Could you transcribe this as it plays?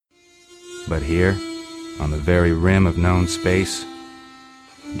But here, on the very rim of known space,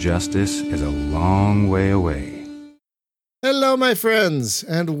 justice is a long way away. Hello, my friends,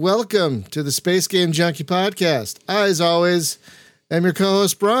 and welcome to the Space Game Junkie Podcast. I, as always, am your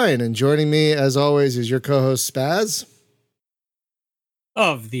co-host, Brian, and joining me, as always, is your co-host, Spaz.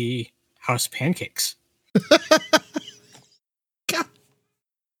 Of the House Pancakes. God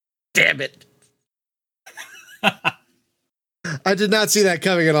damn it. I did not see that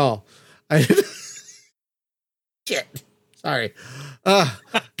coming at all. Shit. Sorry.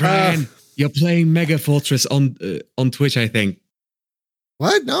 Brian, you're playing Mega Fortress on Twitch, I think.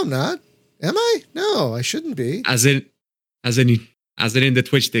 What? No, I'm not. Am I? No, I shouldn't be. As in in the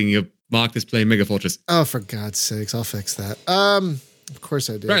Twitch thing, you're marked as playing Mega Fortress. Oh, for God's sakes, I'll fix that. Of course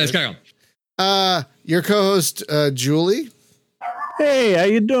I did. Right, let's carry on. Your co-host, Julie. Hey, how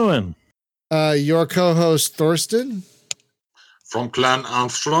you doing? Your co-host, Thorsten. From Clan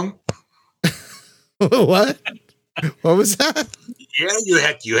Armstrong. What? What was that?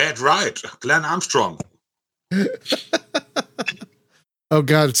 Yeah, you had right. Clan Armstrong. Oh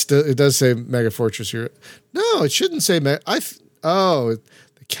God, it does say Mega Fortress here. No, it shouldn't say the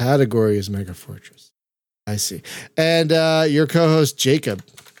category is Mega Fortress. I see. And your co-host, Jacob.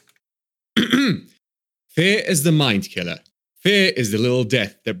 Fear is the mind killer. Fear is the little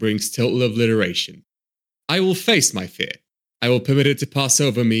death that brings total obliteration. I will face my fear. I will permit it to pass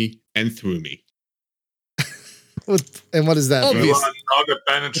over me and through me. And what is that? Obvious. You are not a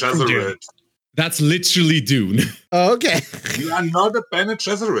Bene Gesserit. That's literally Dune. Oh, okay. You are not a Bene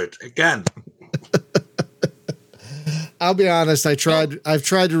Gesserit. Again. I'll be honest. I've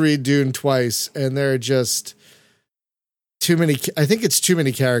tried to read Dune twice, and there are just too many. I think it's too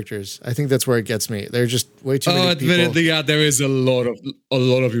many characters. I think that's where it gets me. There are just way too many people. Admittedly, yeah, there is a lot of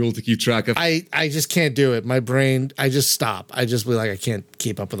people to keep track of. I just can't do it. My brain, I just stop. I just be like, I can't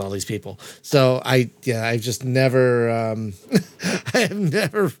keep up with all these people. So I've just never, I have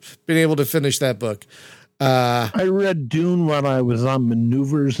never been able to finish that book. I read Dune when I was on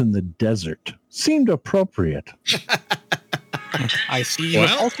maneuvers in the desert. Seemed appropriate. I see you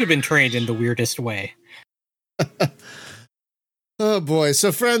have also been trained in the weirdest way. Oh boy.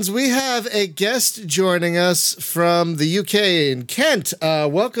 So friends, we have a guest joining us from the UK in Kent.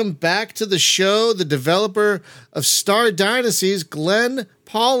 Welcome back to the show, the developer of Star Dynasties, Glenn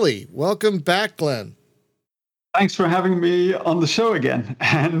Pawley. Welcome back, Glenn. Thanks for having me on the show again.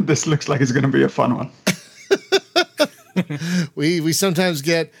 And this looks like it's going to be a fun one. We sometimes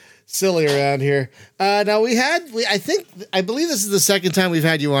get silly around here. Now I believe this is the second time we've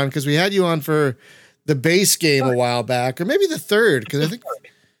had you on, because we had you on for the base game a while back, or maybe the third, because I think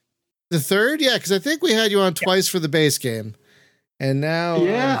the third, because I think we had you on twice for the base game, and now,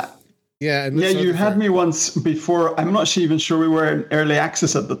 you had me once before. I'm not even sure we were in early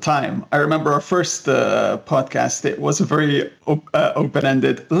access at the time. I remember our first podcast. It was a very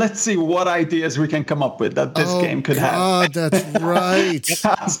open-ended. Let's see what ideas we can come up with that this game could have. Oh, that's right.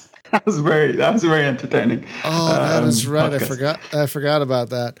 That was very entertaining. Oh, that is right. Podcast. I forgot about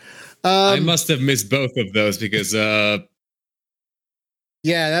that. I must have missed both of those because that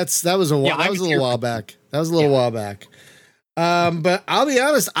was a little while back. But I'll be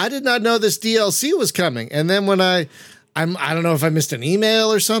honest, I did not know this DLC was coming. And then when I don't know if I missed an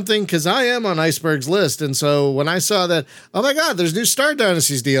email or something, because I am on Iceberg's list. And so when I saw that, oh my God, there's new Star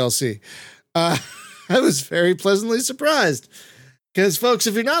Dynasties DLC, I was very pleasantly surprised. Because folks,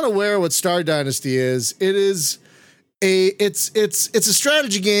 if you're not aware of what Star Dynasty is, it's a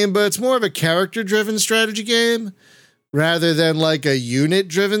strategy game, but it's more of a character-driven strategy game rather than like a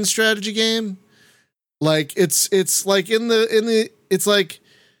unit-driven strategy game. Like it's like it's like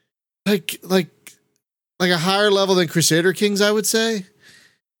a higher level than Crusader Kings, I would say.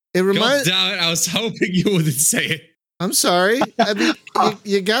 It reminds. God damn it, I was hoping you wouldn't say it. I'm sorry. I mean,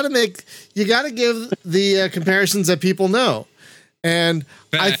 you got to give the comparisons that people know, and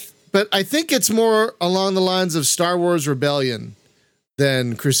But I think it's more along the lines of Star Wars Rebellion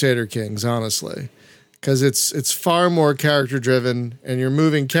than Crusader Kings, honestly, because it's far more character driven, and you're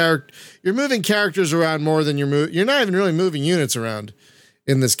moving characters around more than you're not even really moving units around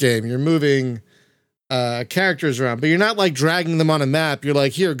in this game. You're moving characters around, but you're not like dragging them on a map. You're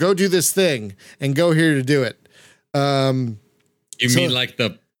like, here, go do this thing, and go here to do it. You mean like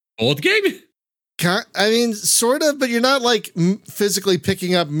the old game? I mean, sort of, but you're not like physically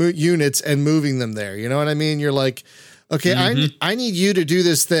picking up units and moving them there. You know what I mean? You're like, okay, I need you to do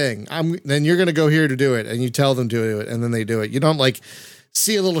this thing. Then you're going to go here to do it, and you tell them to do it, and then they do it. You don't like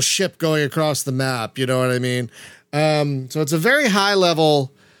see a little ship going across the map. You know what I mean? So it's a very high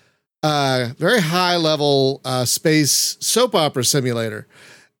level space soap opera simulator.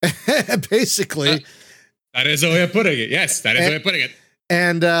 Basically. That is a way of putting it. Yes, that is a way of putting it.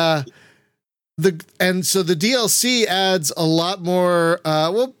 And so the DLC adds a lot more.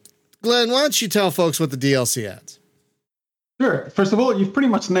 Well, Glenn, why don't you tell folks what the DLC adds? Sure. First of all, you've pretty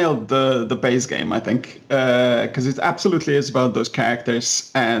much nailed the base game, I think, because it absolutely is about those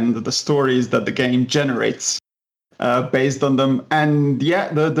characters and the stories that the game generates based on them. And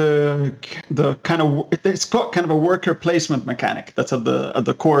yeah, the kind of it's got kind of a worker placement mechanic that's at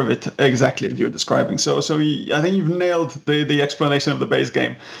the core of it, exactly as you're describing. So I think you've nailed the explanation of the base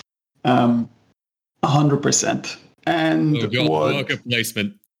game, 100%. And worker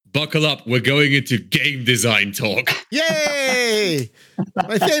placement. Buckle up, we're going into game design talk. Yay!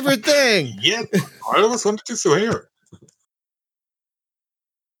 My favorite thing. Yeah, I always wanted to hear.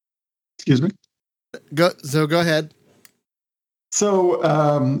 Excuse me? Go ahead. So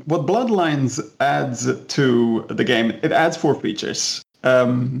what Bloodlines adds to the game, it adds 4 features.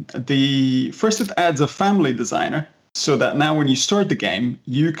 First, it adds a family designer, so that now when you start the game,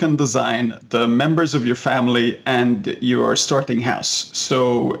 you can design the members of your family and your starting house.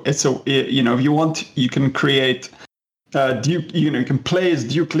 So it's if you want, you can create Duke. You can play as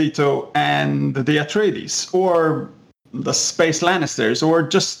Duke Leto and the Atreides, or the Space Lannisters, or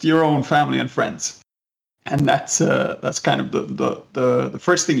just your own family and friends. And that's kind of the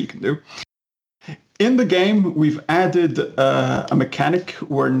first thing you can do. In the game, we've added a mechanic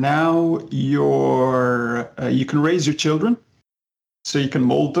where now you can raise your children, so you can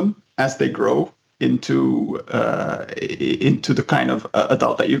mold them as they grow into the kind of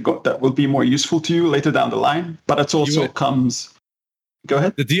adult that you've got that will be more useful to you later down the line. But it also comes. Go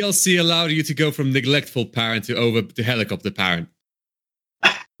ahead. The DLC allowed you to go from neglectful parent to helicopter parent.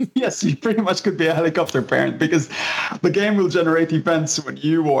 Yes, you pretty much could be a helicopter parent, because the game will generate events when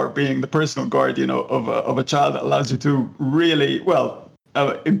you are being the personal guardian of a child that allows you to really,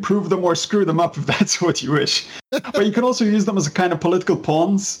 improve them or screw them up if that's what you wish. But you can also use them as a kind of political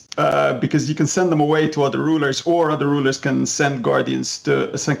pawns, because you can send them away to other rulers, or other rulers can send a guardian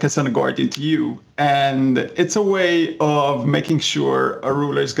to you. And it's a way of making sure a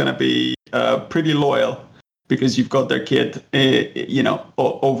ruler is going to be pretty loyal, because you've got their kid,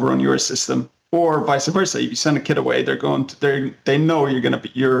 over on your system, or vice versa. If you send a kid away, they know you're going to be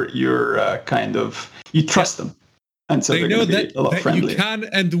you trust them, and so they know that a lot friendlier. You can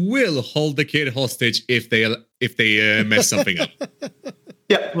and will hold the kid hostage if they mess something up.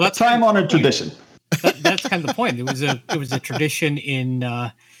 Yeah, well, that's time-honored tradition. That's kind of the point. It was a tradition in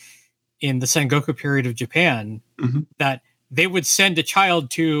the Sengoku period of Japan, that they would send a child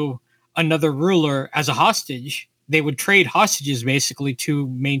to another ruler as a hostage. They would trade hostages basically to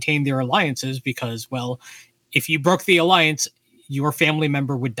maintain their alliances, because, well, if you broke the alliance, your family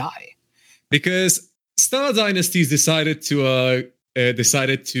member would die. Because Star Dynasties decided to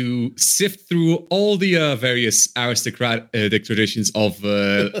sift through all the various aristocratic traditions of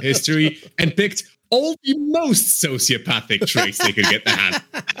history and picked all the most sociopathic traits they could get their hand.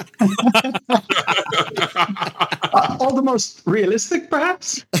 All the most realistic,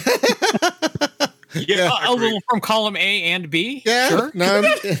 perhaps? Yeah, a little from column A and B. Yeah, sure. No,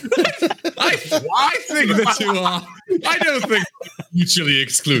 I think the two are. I don't think mutually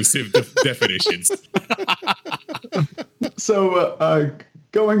exclusive definitions. So,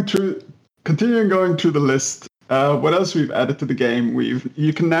 continuing going through the list. What else we've added to the game?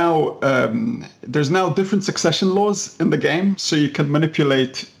 You can now there's now different succession laws in the game, so you can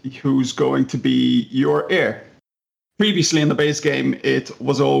manipulate who's going to be your heir. Previously in the base game, it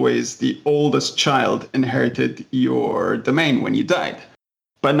was always the oldest child inherited your domain when you died.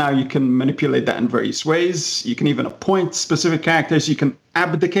 But now you can manipulate that in various ways. You can even appoint specific characters. You can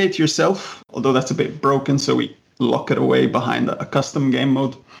abdicate yourself, although that's a bit broken, so we lock it away behind a custom game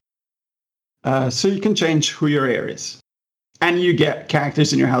mode. So you can change who your heir is. And you get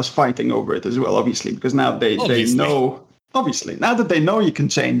characters in your house fighting over it as well, obviously, because now they know. Obviously, now that they know you can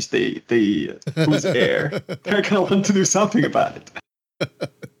change the who's heir, they're going to want to do something about it.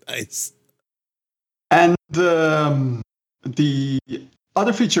 Nice. And the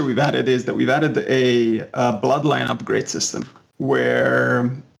other feature we've added is that we've added a bloodline upgrade system,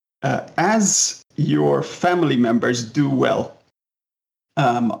 where as your family members do well,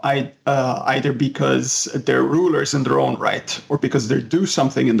 either because they're rulers in their own right, or because they do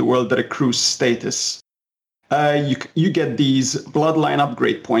something in the world that accrues status, you get these bloodline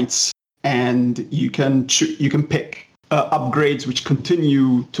upgrade points, and you can pick upgrades which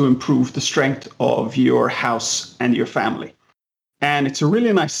continue to improve the strength of your house and your family. And it's a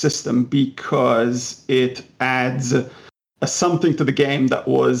really nice system because it adds something to the game that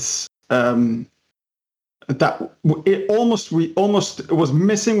was that it almost was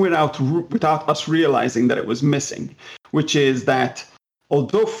missing without us realizing that it was missing, which is that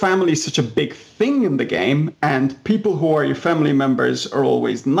although family is such a big thing in the game, and people who are your family members are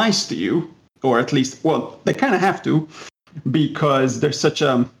always nice to you, or at least, well, they kind of have to, because there's such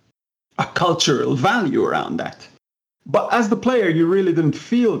a cultural value around that. But as the player, you really didn't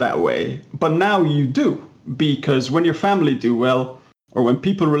feel that way. But now you do, because when your family do well, or when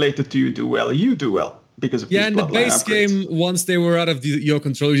people related to you do well, you do well. Because of in the base game, once they were out of your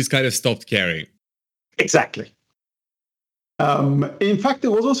control, you just kind of stopped caring. Exactly. In fact, it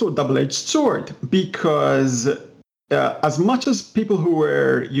was also a double-edged sword, because as much as people who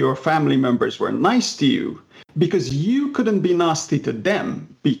were your family members were nice to you, because you couldn't be nasty to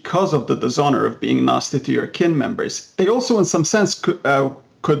them because of the dishonor of being nasty to your kin members, they also, in some sense,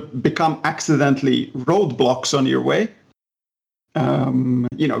 could become accidentally roadblocks on your way.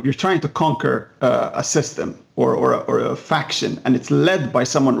 You're trying to conquer a system or a faction, and it's led by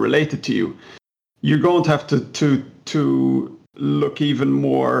someone related to you. You're going to have to look even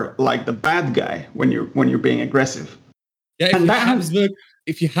more like the bad guy when you're being aggressive. Yeah,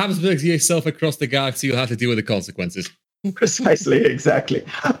 if you Habsburg yourself across the galaxy, you'll have to deal with the consequences. Precisely, exactly.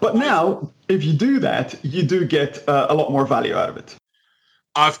 But now, if you do that, you do get a lot more value out of it.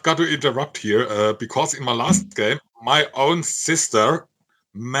 I've got to interrupt here because in my last game, my own sister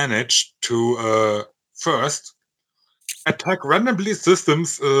managed to first attack randomly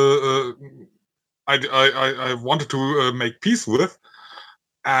systems I wanted to make peace with,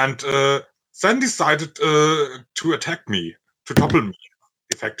 and then decided to attack me, to topple me,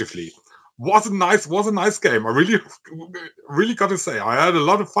 effectively. Was a nice game. I really got to say, I had a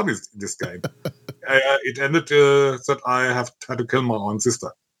lot of fun in this game. It ended that I had to kill my own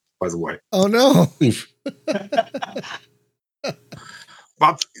sister, by the way. Oh no!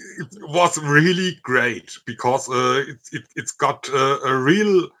 But it was really great because it's got a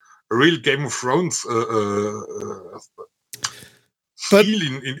real Game of Thrones feel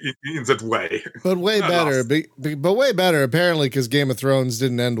in that way. But way better. But way better, apparently, because Game of Thrones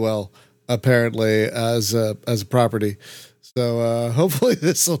didn't end well, apparently, as a property. So hopefully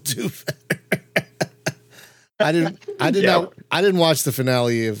this will do better. I didn't watch the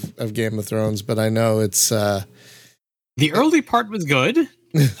finale of Game of Thrones, but I know it's the early part was good.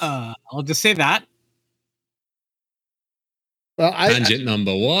 I'll just say that. Well, tangent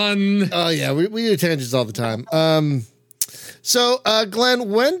number one. Oh yeah, we do tangents all the time. So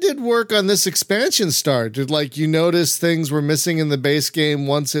Glenn, when did work on this expansion start? Did you notice things were missing in the base game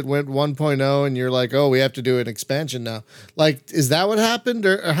once it went 1.0 and you're like, oh, we have to do an expansion now? Is that what happened,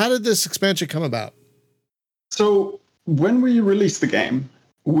 or how did this expansion come about? So when we released the game,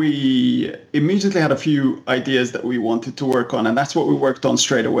 we immediately had a few ideas that we wanted to work on, and that's what we worked on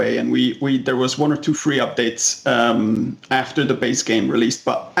straight away. And there was one or two free updates after the base game released.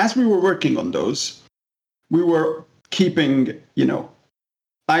 But as we were working on those, we were keeping,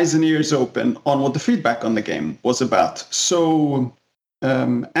 eyes and ears open on what the feedback on the game was about. So,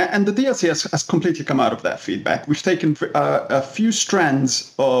 and the DLC has completely come out of that feedback. We've taken a few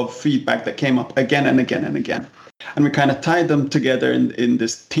strands of feedback that came up again and again and again, and we kind of tied them together in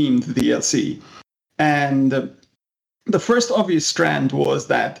this themed DLC. And the first obvious strand was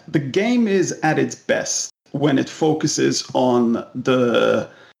that the game is at its best when it focuses on the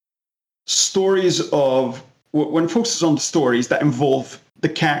stories that involve the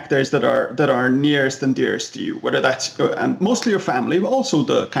characters that are nearest and dearest to you, whether that's mostly your family, but also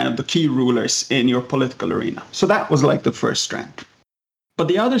the kind of the key rulers in your political arena. So that was the first strand. But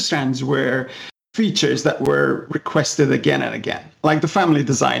the other strands were features that were requested again and again. The family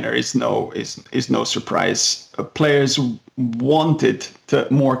designer is no surprise. Players wanted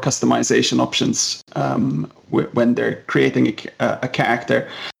more customization options when they're creating a character,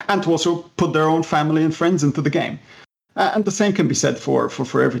 and to also put their own family and friends into the game. And the same can be said for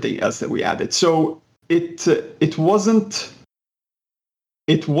everything else that we added. So it wasn't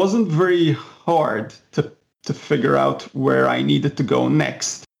very hard to figure out where I needed to go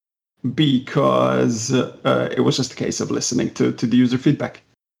next, because it was just a case of listening to the user feedback.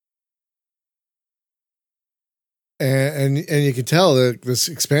 And you can tell that this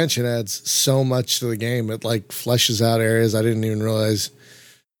expansion adds so much to the game. It fleshes out areas I didn't even realize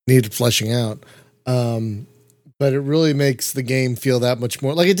needed fleshing out. But it really makes the game feel that much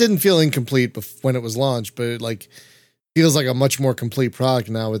more it didn't feel incomplete when it was launched, but it feels like a much more complete product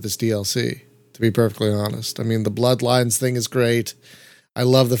now with this DLC, to be perfectly honest. I mean, the Bloodlines thing is great. I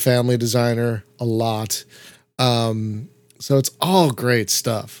love the family designer a lot. So it's all great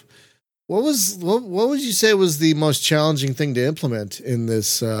stuff. What would you say was the most challenging thing to implement in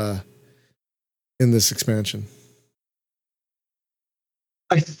this in this expansion?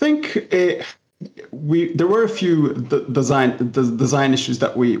 I think there were a few design issues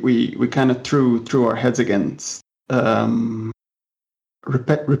that we kind of threw our heads against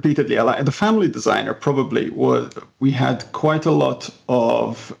repeatedly. The family designer probably was. We had quite a lot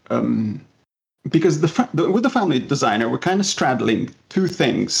of because with the family designer, we're kind of straddling two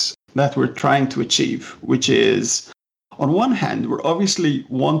things that we're trying to achieve, which is, on one hand, we're obviously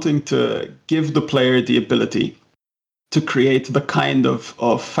wanting to give the player the ability to create the kind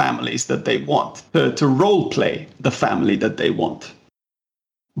of families that they want, to role play the family that they want.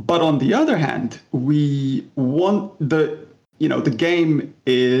 But on the other hand, we want the game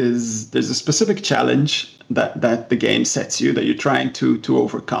is, there's a specific challenge that the game sets you that you're trying to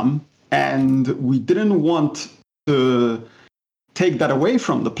overcome. And we didn't want to take that away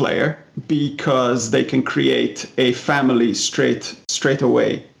from the player because they can create a family straight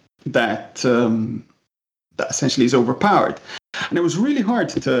away that essentially is overpowered. And it was really hard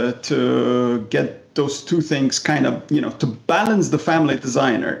to get those two things kind of, to balance the family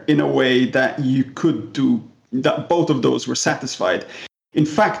designer in a way that you could do, that both of those were satisfied. In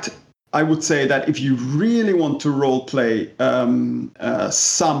fact, I would say that if you really want to role play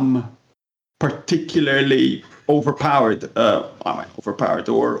some particularly overpowered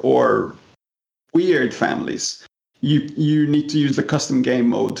or weird families, you need to use the custom game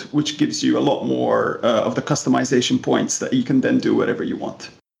mode, which gives you a lot more of the customization points that you can then do whatever you want.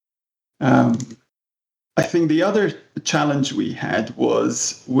 I think the other challenge we had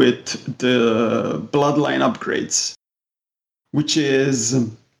was with the bloodline upgrades, which is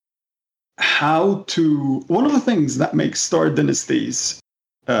one of the things that makes Star Dynasties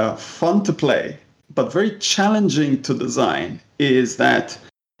fun to play, but very challenging to design, is that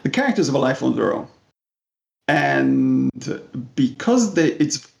the characters have a life on their own. And because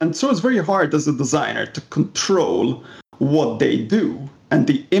so it's very hard as a designer to control what they do and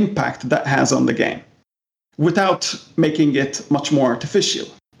the impact that has on the game without making it much more artificial.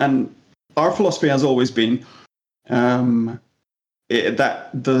 And our philosophy has always been that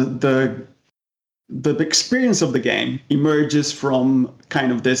the experience of the game emerges from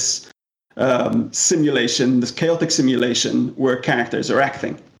kind of this simulation, this chaotic simulation where characters are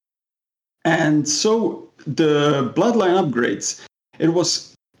acting. And so the bloodline upgrades, it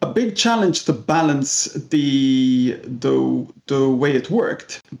was a big challenge to balance the way it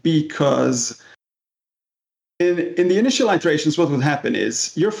worked, because in the initial iterations, what would happen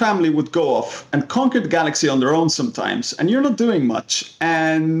is your family would go off and conquer the galaxy on their own sometimes, and you're not doing much,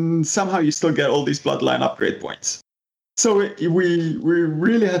 and somehow you still get all these bloodline upgrade points. So we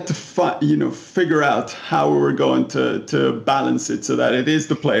really had to figure out how we were going to balance it so that it is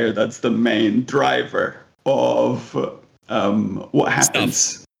the player that's the main driver of what happens.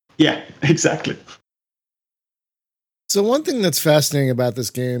 Stuff. Yeah, exactly. So one thing that's fascinating about this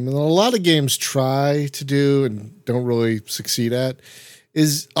game, and a lot of games try to do and don't really succeed at,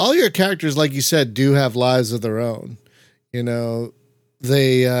 is all your characters, like you said, do have lives of their own. They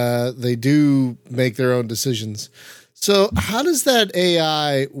do make their own decisions. So how does that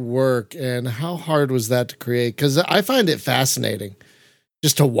AI work, and how hard was that to create? Because I find it fascinating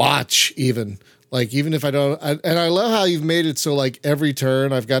just to watch, even if I don't. And I love how you've made it so like every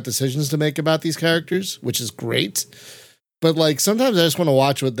turn I've got decisions to make about these characters, which is great. But like sometimes I just want to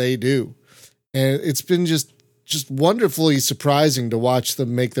watch what they do, and it's been just wonderfully surprising to watch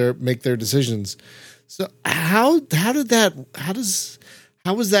them make their decisions. So how was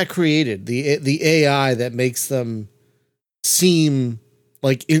that created? The AI that makes them seem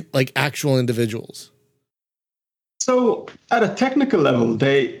like actual individuals. So at a technical level,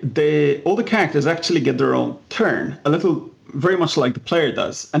 they all the characters actually get their own turn, a little very much like the player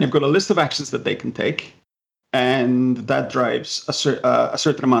does, and they've got a list of actions that they can take. And that drives a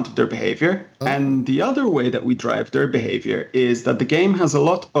certain amount of their behavior. Oh. And the other way that we drive their behavior is that the game has a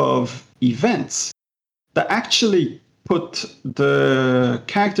lot of events that actually put the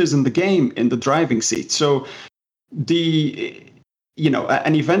characters in the game in the driving seat. So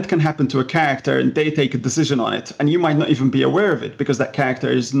an event can happen to a character and they take a decision on it, and you might not even be aware of it because that character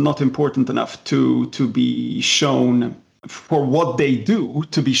is not important enough to be shown for what they do,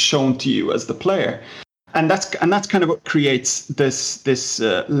 to be shown to you as the player. And that's kind of what creates this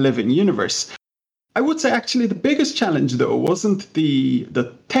living universe. I would say actually the biggest challenge though wasn't the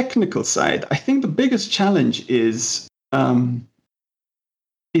technical side. I think the biggest challenge is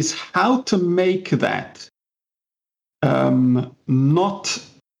how to make that not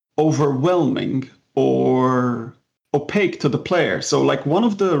overwhelming or opaque to the player. So like one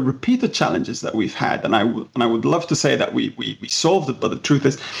of the repeated challenges that we've had, and I would love to say that we solved it, but the truth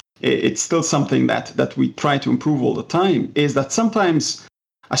is it's still something that we try to improve all the time, is that sometimes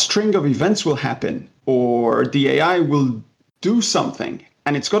a string of events will happen or the AI will do something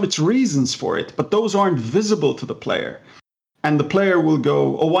and it's got its reasons for it, but those aren't visible to the player. And the player will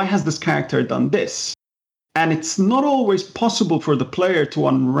go, oh, why has this character done this? And it's not always possible for the player to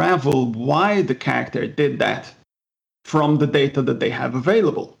unravel why the character did that from the data that they have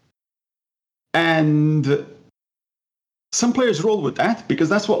available. And some players roll with that because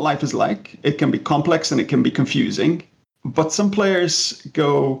that's what life is like. It can be complex and it can be confusing. But some players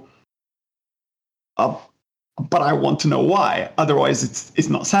go, but I want to know why. Otherwise, it's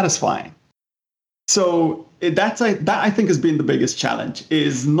not satisfying. So that I think has been the biggest challenge,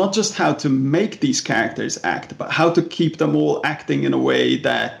 is not just how to make these characters act, but how to keep them all acting in a way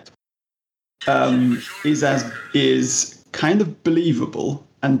that is kind of believable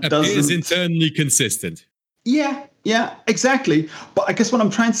and is internally consistent. Yeah, exactly. But I guess what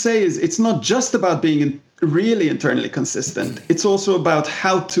I'm trying to say is it's not just about being really internally consistent. It's also about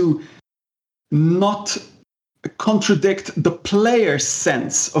how to not contradict the player's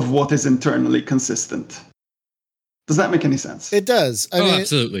sense of what is internally consistent. Does that make any sense? It does. I mean,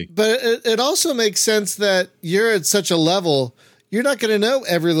 absolutely. But it also makes sense that you're at such a level, you're not going to know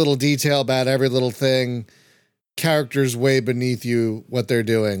every little detail about every little thing, characters way beneath you, what they're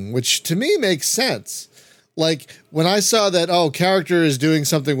doing, which to me makes sense. Like when I saw that, character is doing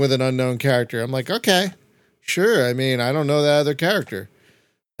something with an unknown character, I'm like, okay, sure. I mean, I don't know that other character.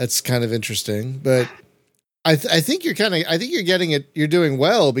 That's kind of interesting, but I think you're getting it. You're doing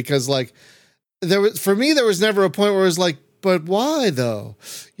well because like there was never a point where it was like, but why though?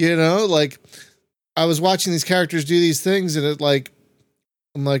 You know, like I was watching these characters do these things and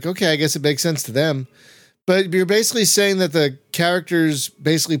I'm like, okay, I guess it makes sense to them. But you're basically saying that the characters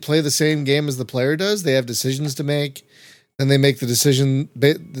basically play the same game as the player does. They have decisions to make, and they make the decision.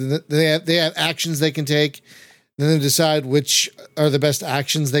 They have actions they can take, and then they decide which are the best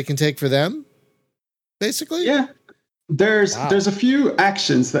actions they can take for them. Basically, yeah. There's a few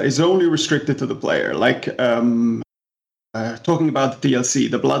actions that is only restricted to the player, like talking about the DLC,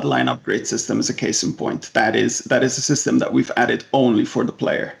 the Bloodline upgrade system is a case in point. That is a system that we've added only for the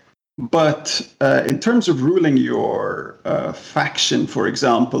player. But in terms of ruling your faction, for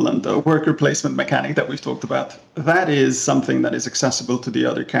example, and the worker placement mechanic that we've talked about, that is something that is accessible to the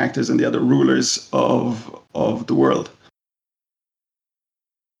other characters and the other rulers of the world.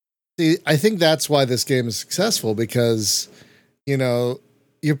 See, I think that's why this game is successful, because, you know,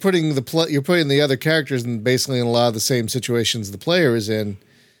 you're putting the other characters in basically in a lot of the same situations the player is in,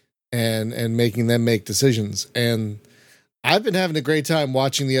 and making them make decisions. And I've been having a great time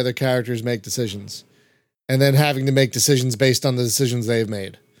watching the other characters make decisions, and then having to make decisions based on the decisions they've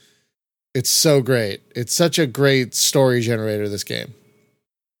made. It's so great. It's such a great story generator, this game.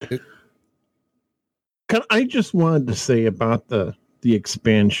 I just wanted to say about the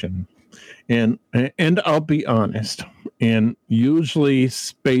expansion, and I'll be honest, and usually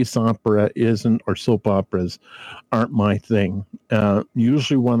space opera isn't, or soap operas aren't my thing.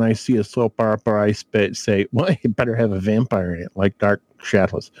 Usually when I see a soap opera, I say, well, you better have a vampire in it, like Dark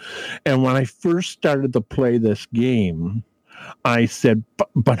Shadows. And when I first started to play this game, I said,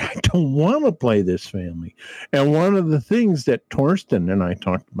 but I don't want to play this family. And one of the things that Torsten and I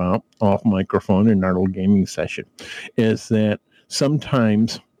talked about off microphone in our little gaming session is that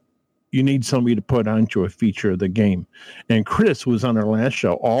sometimes you need somebody to put onto a feature of the game. And Chris was on our last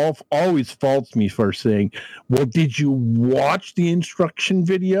show, always faults me for saying, well, did you watch the instruction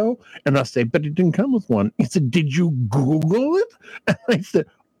video? And I'll say, but it didn't come with one. He said, did you Google it? And I said,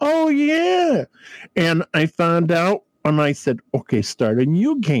 oh, yeah. And I found out, and I said, okay, start a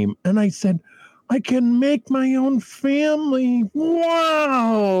new game. And I said, I can make my own family.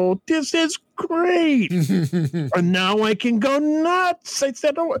 Wow, this is great. And now I can go nuts. I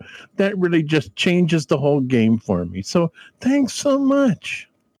said, oh, that really just changes the whole game for me. So thanks so much.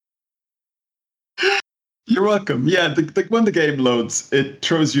 You're welcome. Yeah, when the game loads, it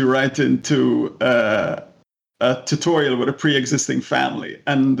throws you right into a tutorial with a pre-existing family.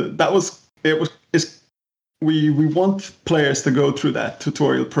 And we want players to go through that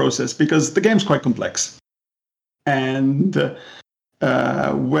tutorial process because the game's quite complex. And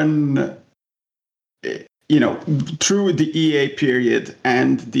when, through the EA period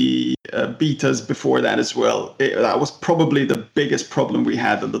and the betas before that as well, that was probably the biggest problem we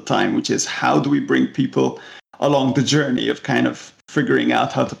had at the time, which is how do we bring people along the journey of kind of figuring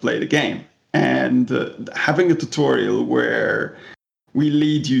out how to play the game? And having a tutorial where we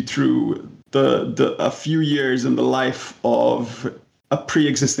lead you through a few years in the life of a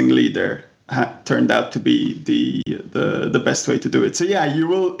pre-existing leader turned out to be the best way to do it. So yeah, you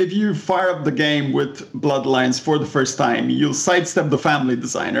will, if you fire up the game with Bloodlines for the first time, you'll sidestep the family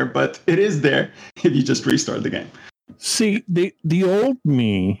designer, but it is there if you just restart the game. See, the old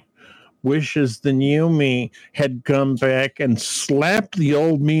me wishes the new me had come back and slapped the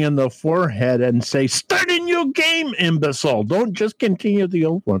old me in the forehead and say, "Start a new game, imbecile. Don't just continue the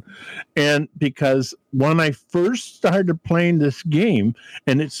old one." And because when I first started playing this game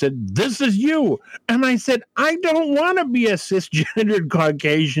and it said, "This is you," and I said, "I don't want to be a cisgendered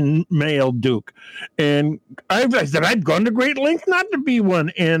Caucasian male Duke." And I said, "I've gone to great lengths not to be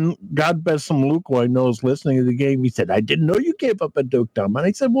one." And God bless him, Luke, who I know is listening to the game. He said, "I didn't know you gave up a dukedom." And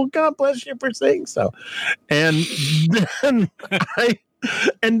I said, "Well, God bless you for saying so." And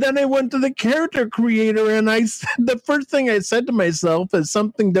then I went to the character creator, and I said, the first thing I said to myself is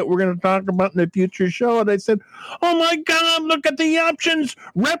something that we're going to talk about in a future show. And I said, "Oh my God, look at the options.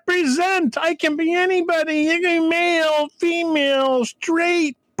 Represent. I can be anybody. Male, female,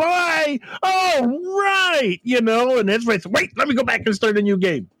 straight, bi. Oh, right." And that's why I said, "Wait, let me go back and start a new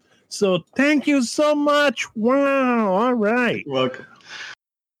game." So thank you so much. Wow. All right. Welcome.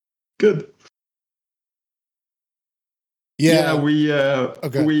 Good. Yeah, we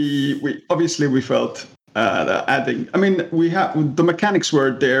obviously we felt that adding. I mean, we have the mechanics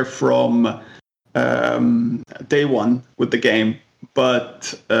were there from day one with the game,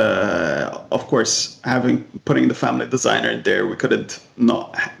 but of course, putting the family designer in there, we couldn't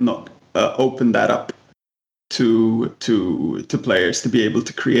not open that up to players to be able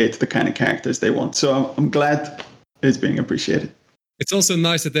to create the kind of characters they want. So I'm glad it's being appreciated. It's also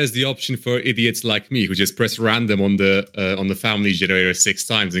nice that there's the option for idiots like me who just press random on the family generator 6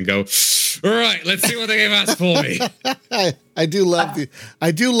 times and go, "All right, let's see what the game has for me." I do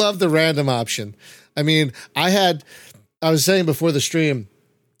love the random option. I mean, I was saying before the stream,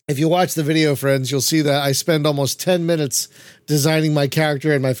 if you watch the video, friends, you'll see that I spend almost 10 minutes designing my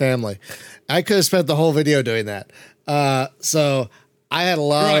character and my family. I could have spent the whole video doing that. So I had a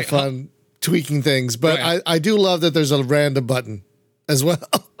lot of fun tweaking things, but I do love that there's a random button as well.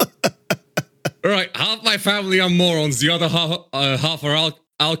 All right, half my family are morons, the other half are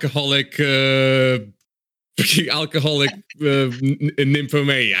alcoholic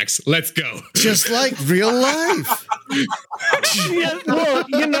nymphomaniacs. Let's go. Just like real life. Yeah, well,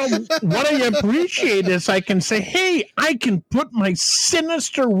 what I appreciate is I can say, "Hey, I can put my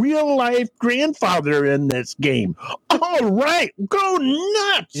sinister real life grandfather in this game. All right, go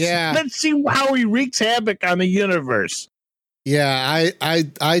nuts. Yeah. Let's see how he wreaks havoc on the universe." Yeah,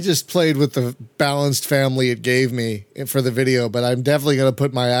 I just played with the balanced family it gave me for the video, but I'm definitely going to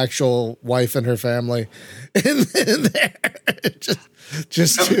put my actual wife and her family in there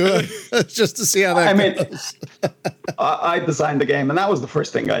just to see how that goes. I designed the game, and that was the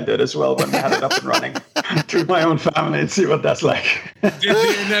first thing I did as well when I had it up and running. Through my own family and see what that's like. Did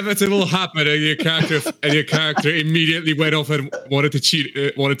the inevitable happen, and your character immediately went off and wanted to cheat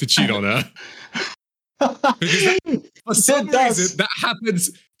on her? Because for some reason that happens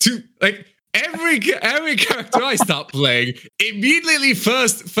to every character I start playing. Immediately,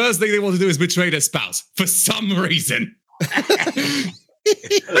 first thing they want to do is betray their spouse for some reason. The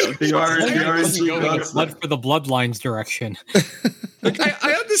blood for the Bloodlines direction.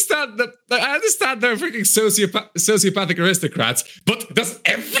 I understand that. I understand they're freaking sociopathic aristocrats, but does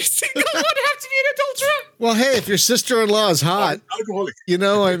every single one have to be an adulterer? Well, hey, if your sister-in-law is hot,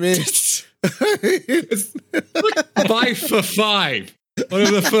 I mean. It's like 5 for 5. One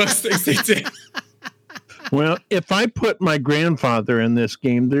of the first things they did. Well, if I put my grandfather in this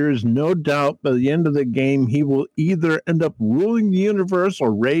game, there is no doubt by the end of the game he will either end up ruling the universe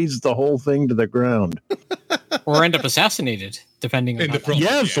or raise the whole thing to the ground. Or end up assassinated, depending on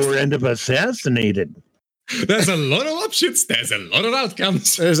yes, or end up assassinated. There's a lot of options. There's a lot of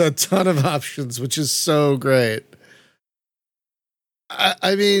outcomes. There's a ton of options, which is so great.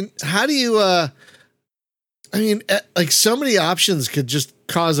 I mean, how do you, so many options could just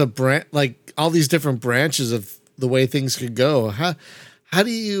cause all these different branches of the way things could go. How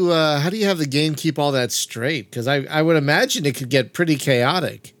do you have the game keep all that straight? Because I would imagine it could get pretty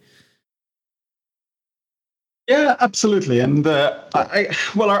chaotic. Yeah, absolutely. And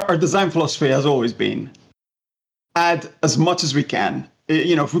our design philosophy has always been add as much as we can.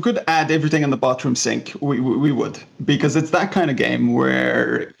 If we could add everything in the bathroom sink, we would, because it's that kind of game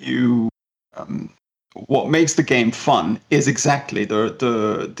where what makes the game fun is exactly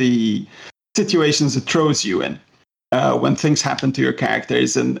the situations it throws you in when things happen to your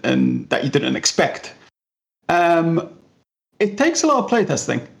characters and that you didn't expect. It takes a lot of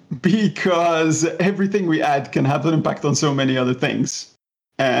playtesting because everything we add can have an impact on so many other things.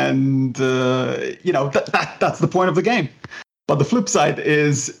 And, that's the point of the game. But the flip side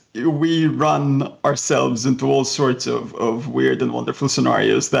is we run ourselves into all sorts of weird and wonderful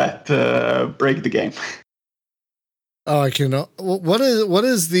scenarios that break the game. Oh, I can. What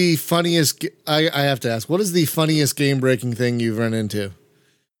is the funniest? I have to ask. What is the funniest game-breaking thing you've run into?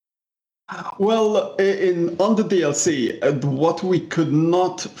 Well, on the DLC, what we could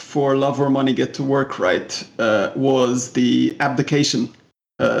not, for love or money, get to work right was the abdication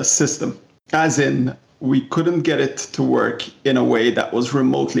system. As in, we couldn't get it to work in a way that was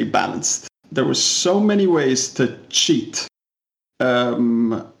remotely balanced. There were so many ways to cheat.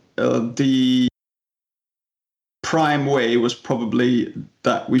 The prime way was probably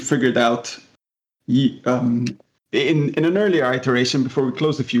that we figured out in an earlier iteration, before we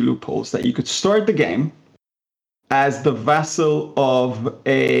closed a few loopholes, that you could start the game as the vassal of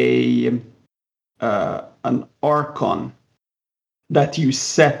an archon that you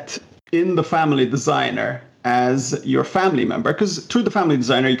set in the family designer as your family member. Because through the family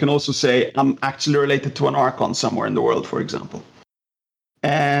designer, you can also say, I'm actually related to an archon somewhere in the world, for example.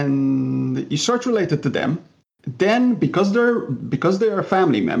 And you start related to them. Then, because they're a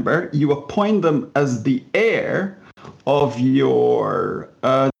family member, you appoint them as the heir of your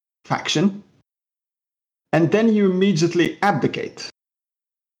faction, and then you immediately abdicate.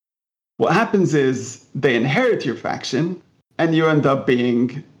 What happens is they inherit your faction, and you end up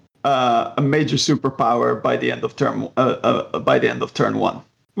being a major superpower by the end of turn one,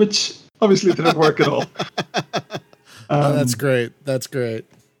 which obviously didn't work at all. That's great. That's great.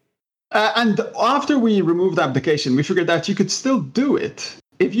 And after we removed abdication, we figured that you could still do it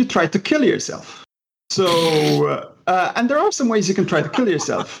if you tried to kill yourself. So, and there are some ways you can try to kill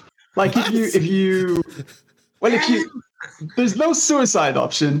yourself. Like if you, there's no suicide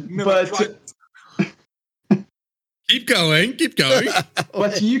option, but keep going.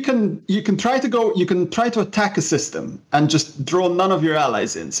 But you can try to attack a system and just draw none of your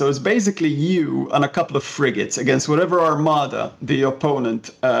allies in. So it's basically you and a couple of frigates against whatever armada the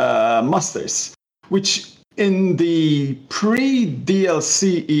opponent musters, which in the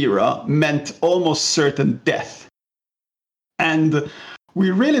pre-DLC era meant almost certain death. And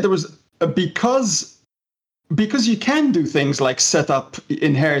there was because you can do things like set up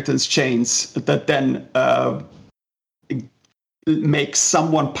inheritance chains that then make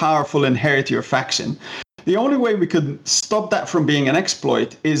someone powerful inherit your faction. The only way we could stop that from being an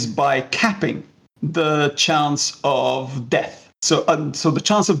exploit is by capping the chance of death. So the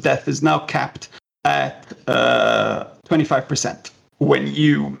chance of death is now capped at 25% when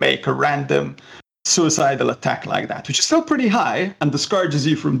you make a random suicidal attack like that, which is still pretty high and discourages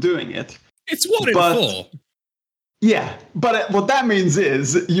you from doing it. It's 1 in 4. Yeah, but what that means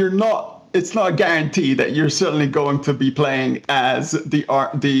is it's not a guarantee that you're certainly going to be playing as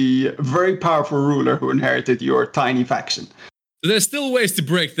the very powerful ruler who inherited your tiny faction. So there's still ways to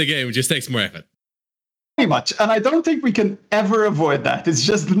break the game, it just takes more effort. Pretty much, and I don't think we can ever avoid that. It's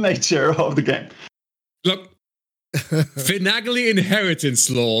just the nature of the game. Look, finagly inheritance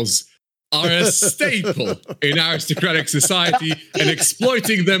laws are a staple in aristocratic society, and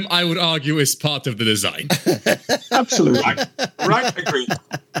exploiting them, I would argue, is part of the design. Absolutely. Right, agreed.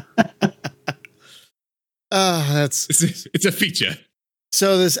 It's a feature.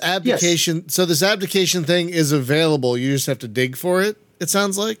 So this abdication thing is available. You just have to dig for it. It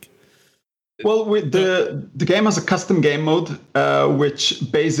sounds like. Well, the game has a custom game mode,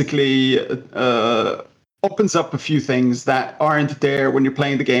 which basically opens up a few things that aren't there when you're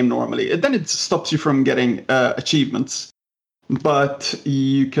playing the game normally. And then it stops you from getting achievements, but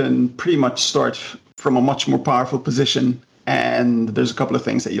you can pretty much start from a much more powerful position. And there's a couple of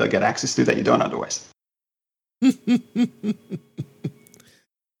things that you'll get access to that you don't otherwise.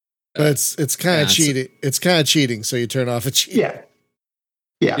 But it's kind of cheating. It's kind of cheating. So you turn off a cheat.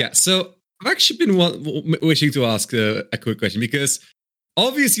 Yeah. So I've actually been wishing to ask a quick question, because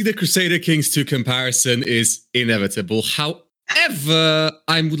obviously the Crusader Kings 2 comparison is inevitable. However,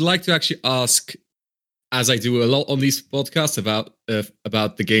 I would like to actually ask, as I do a lot on these podcasts, about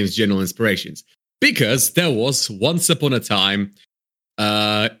the game's general inspirations, because there was once upon a time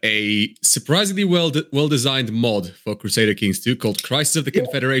a surprisingly well-designed mod for Crusader Kings 2 called Crisis of the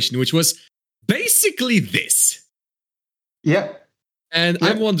Confederation, which was basically this. Yeah. And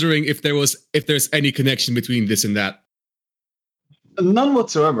I'm wondering if there's any connection between this and that. None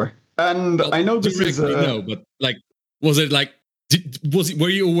whatsoever. And well, I know this is no, but like, was it like, were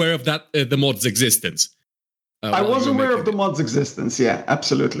you aware of that the mod's existence? I was aware of the mod's existence, yeah,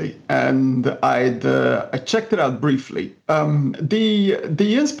 absolutely, and I checked it out briefly.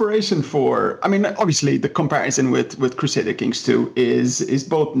 The inspiration for, I mean, obviously the comparison with Crusader Kings 2 is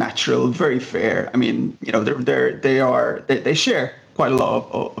both natural, very fair. I mean, you know, they share quite a lot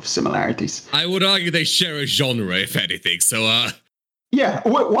of similarities. I would argue they share a genre, if anything. So, yeah,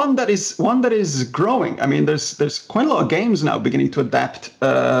 one that is growing. I mean, there's quite a lot of games now beginning to adapt.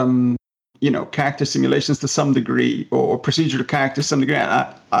 You know, character simulations to some degree, or procedural characters to some degree.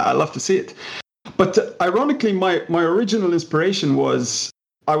 I love to see it. But ironically, my original inspiration was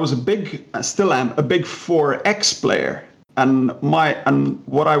I still am a big 4X player, and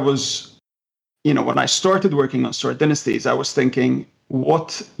what I was, you know, when I started working on Sword Dynasties, I was thinking,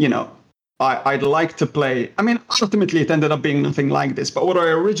 what, you know, I'd like to play. I mean, ultimately, it ended up being nothing like this. But what I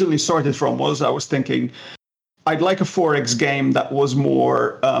originally started from was I was thinking, I'd like a 4X game that was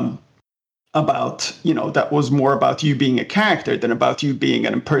more about you being a character than about you being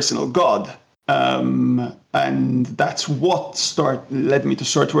an impersonal god. And that's what led me to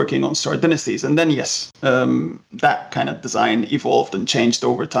start working on Sword Dynasties. And then, yes, that kind of design evolved and changed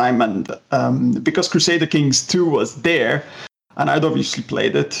over time. And because Crusader Kings 2 was there, and I'd obviously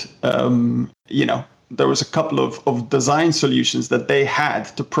played it, you know, there was a couple of design solutions that they had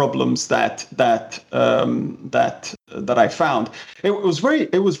to problems that I found. It was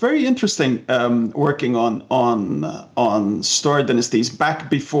very interesting working on Sword Dynasties back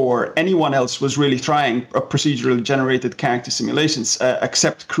before anyone else was really trying procedurally generated character simulations,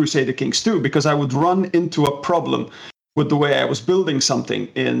 except Crusader Kings 2, because I would run into a problem with the way I was building something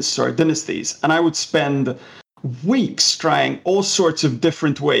in Sword Dynasties, and I would spend weeks trying all sorts of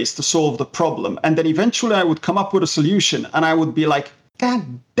different ways to solve the problem, and then eventually I would come up with a solution, and I would be like, God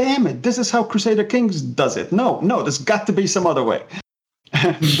damn it, this is how Crusader Kings does it. No, there's got to be some other way.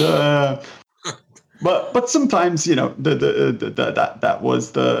 And but sometimes, you know, that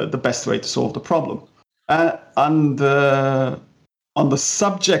was the best way to solve the problem. And on the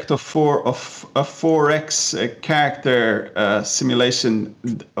subject of 4X character simulation,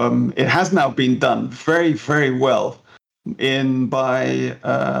 it has now been done very, very well by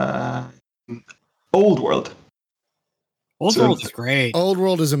Old World. Old World is great. Old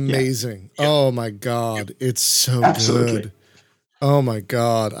World is amazing. Yeah. Oh my God, it's so Absolutely. good. Oh my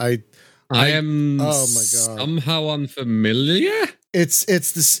God, I am somehow unfamiliar. It's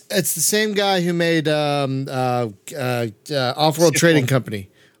the same guy who made Off-World Trading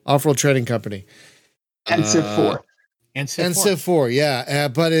Company. Off-World Trading Company. And Civ 4. And Civ 4, yeah.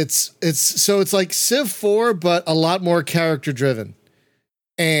 But it's like Civ 4, but a lot more character driven.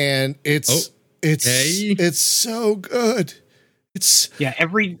 And it's so good.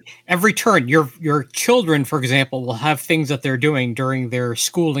 Every turn, your children, for example, will have things that they're doing during their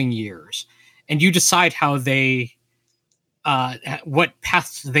schooling years, and you decide how they what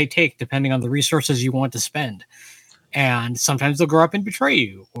paths they take depending on the resources you want to spend. And sometimes they'll grow up and betray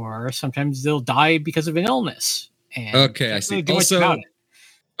you, or sometimes they'll die because of an illness. And okay, I see. Also, all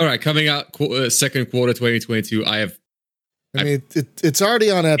right, coming out second quarter 2022, it's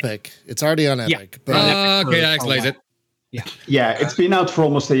already on Epic. It's already on Epic. Yeah, okay, that explains it. Yeah, it's been out for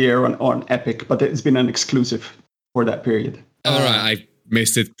almost a year on Epic, but it's been an exclusive for that period. All right, I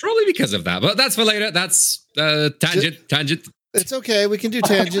missed it probably because of that, but that's for later. That's tangent. It's okay. We can do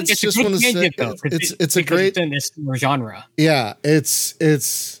tangents. It's just want to say it's a great genre. Yeah,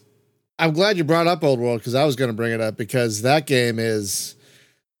 it's. I'm glad you brought up Old World because I was going to bring it up because that game is.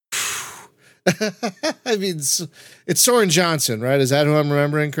 I mean, it's Soren Johnson, right? Is that who I'm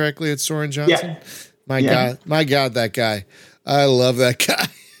remembering correctly? It's Soren Johnson. Yeah. My God, that guy. I love that guy.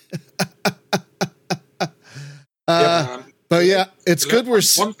 But yeah, it's good.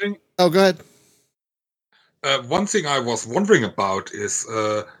 One thing. Oh, go ahead. One thing I was wondering about is,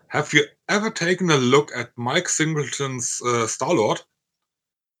 have you ever taken a look at Mike Singleton's Star-Lord?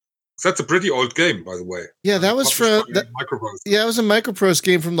 That's a pretty old game, by the way. Yeah, that was from Microprose. Yeah, it was a Microprose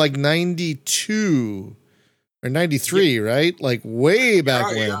game from like 92 or 93, right? Like way back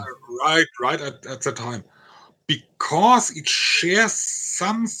when. Yeah, right at the time. Because it shares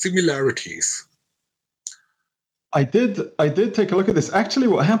some similarities. I did take a look at this. Actually,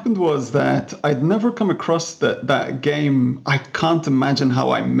 what happened was that I'd never come across that game. I can't imagine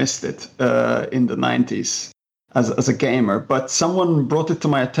how I missed it in the 90s as a gamer. But someone brought it to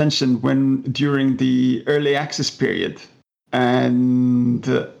my attention during the early access period, and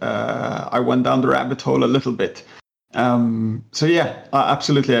I went down the rabbit hole a little bit. So yeah,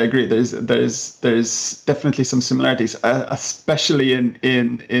 absolutely, I agree. There's definitely some similarities, especially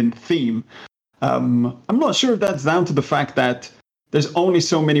in theme. I'm not sure if that's down to the fact that there's only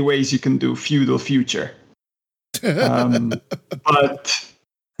so many ways you can do feudal future.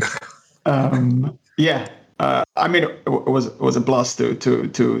 Yeah. I mean, it was a blast to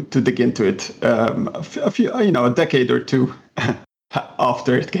dig into it. A few, a decade or two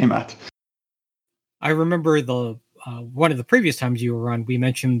after it came out. I remember the one of the previous times you were on, we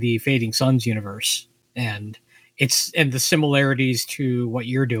mentioned the Fading Suns universe and the similarities to what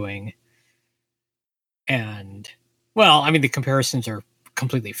you're doing. And well, I mean, the comparisons are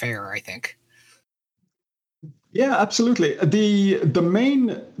completely fair, I think. Yeah, absolutely. The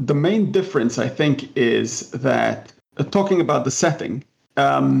main difference, I think, is that talking about the setting.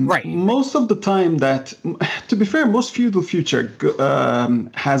 Right. Most of the time, to be fair, most feudal future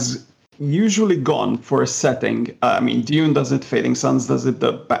has usually gone for a setting. I mean, Dune does it, Fading Suns does it,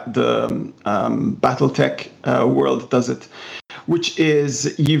 the BattleTech world does it, which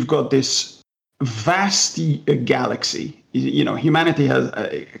is you've got this vast galaxy. Humanity has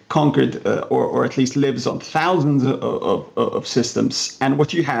conquered or at least lives on thousands of systems. And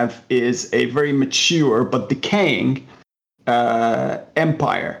what you have is a very mature but decaying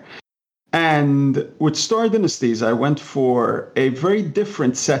empire. And with Star Dynasties, I went for a very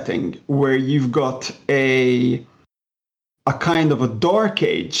different setting where you've got a kind of a dark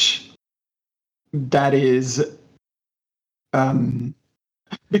age that is...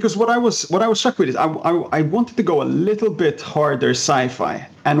 because what I was struck with is I wanted to go a little bit harder sci-fi,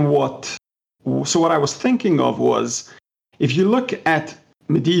 and what I was thinking of was, if you look at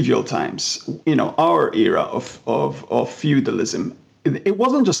medieval times, our era of feudalism, it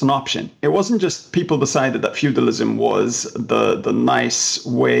wasn't just an option. It wasn't just people decided that feudalism was the nice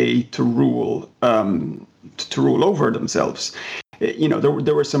way to rule over themselves.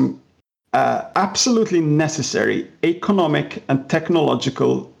 There were some absolutely necessary economic and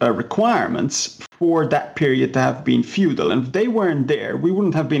technological requirements for that period to have been feudal. And if they weren't there, we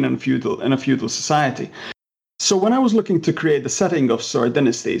wouldn't have been in a feudal society. So when I was looking to create the setting of Star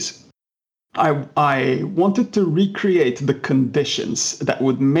Dynasties, I wanted to recreate the conditions that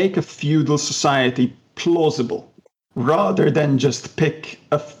would make a feudal society plausible, rather than just pick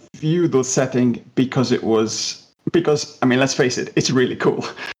a feudal setting because, I mean, let's face it, it's really cool.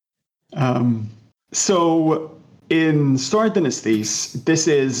 So in Star Dynasties, this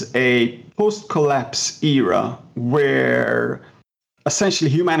is a post-collapse era where essentially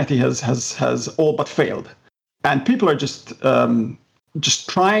humanity has all but failed, and people are just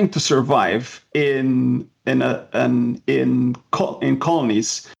trying to survive in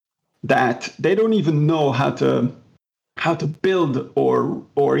colonies that they don't even know how to build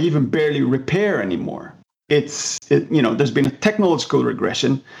or even barely repair anymore. There's been a technological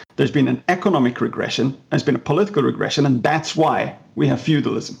regression, there's been an economic regression, there's been a political regression, and that's why we have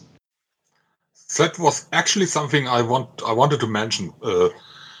feudalism. That was actually something I wanted to mention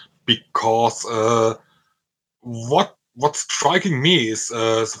because what's striking me is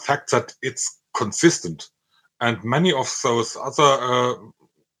the fact that it's consistent, and many of those other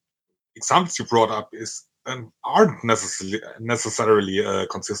examples you brought up aren't necessarily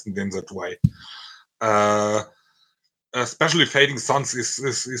consistent in that way. Especially Fading Suns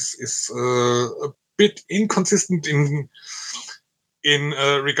is a bit inconsistent in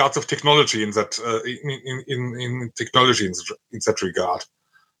regards of technology in that in technology in that regard,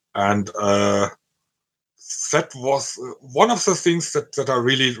 and that was one of the things that I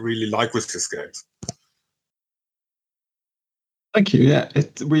really like with this game. Thank you. Yeah,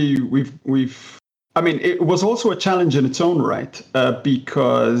 it was also a challenge in its own right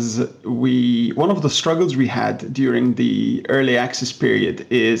because one of the struggles we had during the early access period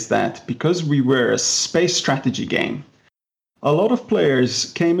is that because we were a space strategy game, a lot of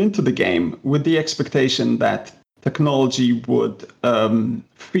players came into the game with the expectation that technology would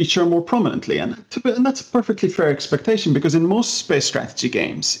feature more prominently. And that's a perfectly fair expectation because in most space strategy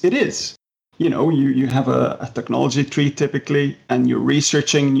games, it is. You have a technology tree typically, and you're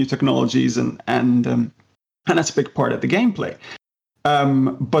researching new technologies, and that's a big part of the gameplay.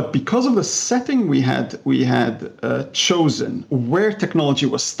 But because of the setting we had chosen, where technology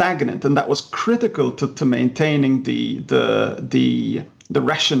was stagnant, and that was critical to maintaining the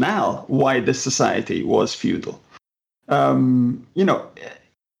rationale why this society was feudal. It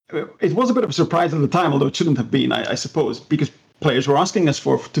was a bit of a surprise at the time, although it shouldn't have been, I suppose, because players were asking us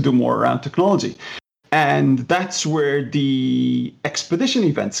to do more around technology. And that's where the expedition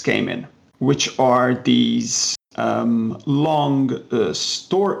events came in, which are these long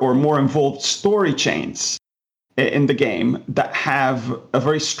story or more involved story chains in the game that have a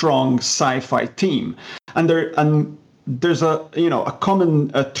very strong sci-fi theme. And there's a common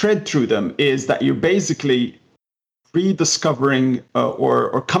thread through them is that you're basically rediscovering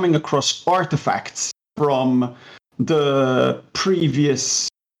or coming across artifacts from the previous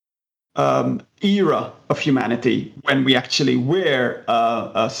era of humanity when we actually were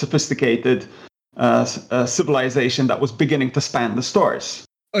a sophisticated civilization that was beginning to span the stars.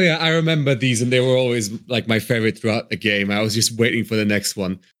 Oh yeah, I remember these, and they were always like my favorite throughout the game. I was just waiting for the next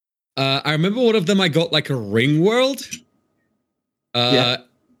one. I remember one of them I got like a ring world,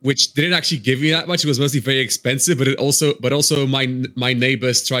 which didn't actually give me that much. It was mostly very expensive, but also my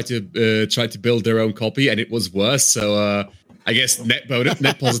neighbors tried to build their own copy, and it was worse. So I guess net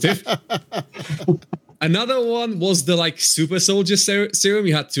positive. Another one was the like super soldier serum.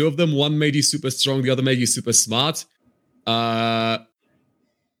 You had two of them. One made you super strong, the other made you super smart.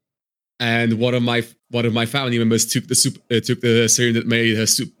 And one of my family members took the serum that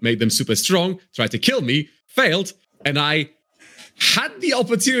made them super strong, tried to kill me, failed, and I had the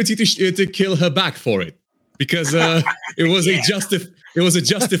opportunity to kill her back for it because it was a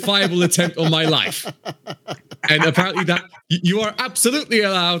justifiable attempt on my life. And apparently that you are absolutely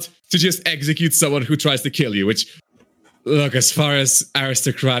allowed to just execute someone who tries to kill you, which, look, as far as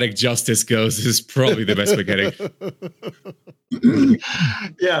aristocratic justice goes, is probably the best we're getting.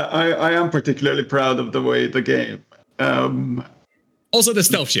 Yeah, I am particularly proud of the way the game. Also, the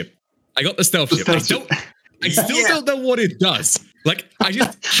stealth ship. I got the stealth ship. I still don't know what it does. Like, I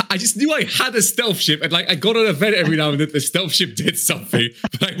just knew I had a stealth ship, and like I got an event every now and then the stealth ship did something,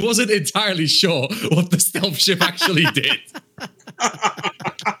 but I wasn't entirely sure what the stealth ship actually did.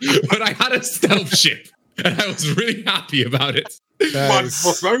 But I had a stealth ship, and I was really happy about it. Nice. But it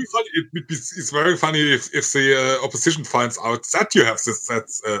was very funny. It's very funny if the opposition finds out that you have this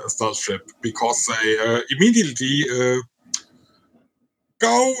stealth ship, because they immediately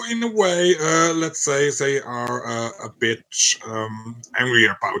go in a way. Let's say they are a bit angry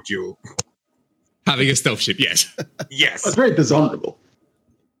about you having a stealth ship. Yes, yes, that's very dishonorable.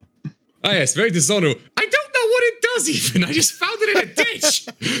 Oh yes, very dishonorable. I don't know what it does even. I just found it in a ditch.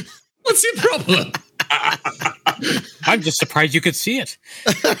 What's your problem? I'm just surprised you could see it.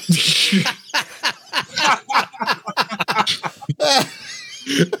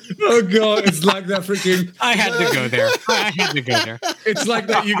 Oh god, it's like that freaking... I had to go there. It's like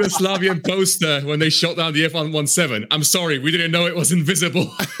that Yugoslavian poster when they shot down the F-117. I'm sorry, we didn't know it was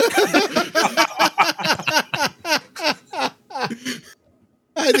invisible.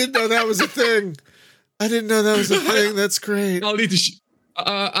 I didn't know that was a thing. That's great. I'll need to...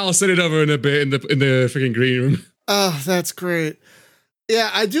 I'll send it over in a bit in the freaking green room. Oh, that's great. Yeah,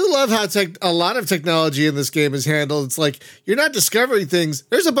 I do love how a lot of technology in this game is handled. It's like you're not discovering things.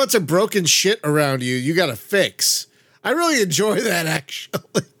 There's a bunch of broken shit around you got to fix. I really enjoy that, actually.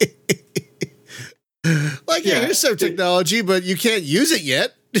 Like, yeah, here's some technology, but you can't use it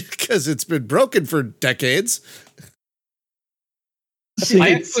yet because it's been broken for decades.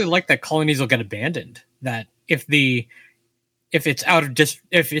 I actually like that colonies will get abandoned. That if it's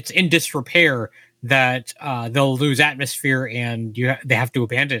in disrepair, that they'll lose atmosphere and they have to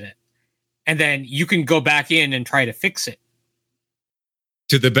abandon it, and then you can go back in and try to fix it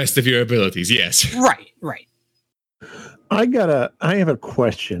to the best of your abilities. Yes, right. I have a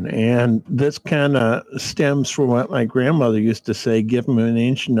question, and this kind of stems from what my grandmother used to say: "Give them an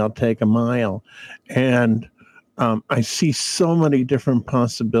inch, and they'll take a mile." And I see so many different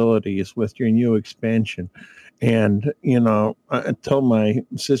possibilities with your new expansion. And, I tell my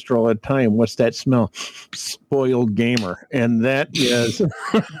sister all the time, what's that smell? Spoiled gamer. And that is,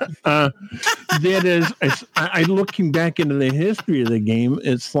 I looking back into the history of the game,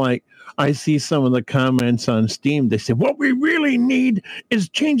 it's like, I see some of the comments on Steam. They say, what we really need is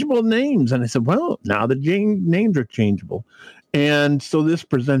changeable names. And I said, well, now the names are changeable. And so this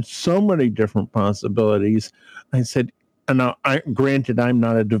presents so many different possibilities. I said, now, granted, I'm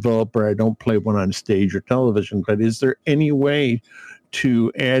not a developer. I don't play one on stage or television, but is there any way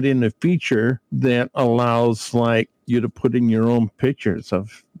to add in a feature that allows like you to put in your own pictures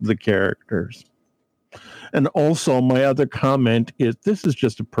of the characters? And also, my other comment is, this is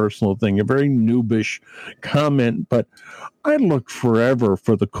just a personal thing, a very noobish comment, but I looked forever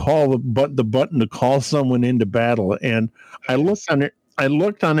for the button to call someone into battle, and I looked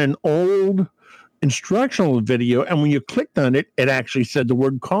on an old instructional video, and when you clicked on it, it actually said the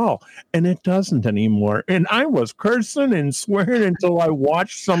word call, and it doesn't anymore. And I was cursing and swearing until I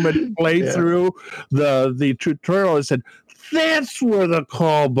watched somebody play through the tutorial. I said, that's where the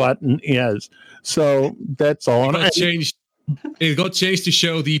call button is. So that's all. It got changed to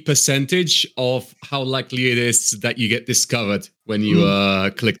show the percentage of how likely it is that you get discovered when you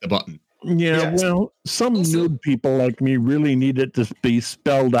click the button. Yeah, well, some noob people like me really need it to be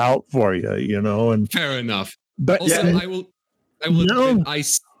spelled out for you, And fair enough. But also, I will admit,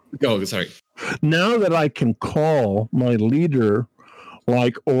 Go, sorry. Now that I can call my leader,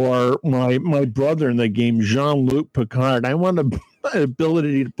 or my brother in the game, Jean-Luc Picard, I want the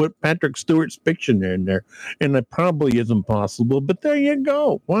ability to put Patrick Stewart's fiction in there, and it probably isn't possible. But there you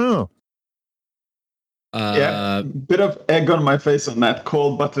go. Wow. Bit of egg on my face on that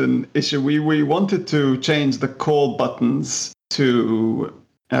call button issue. We wanted to change the call buttons to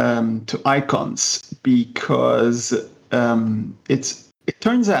icons because it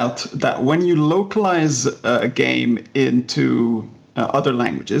turns out that when you localize a game into other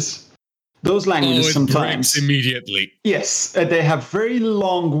languages, those languages sometimes immediately. Yes, they have very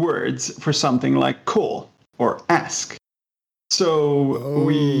long words for something like call or ask. So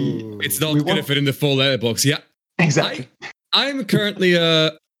it's not going to fit in the full letterbox. Yeah, exactly. I'm currently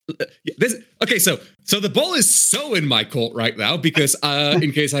okay. So the ball is so in my court right now because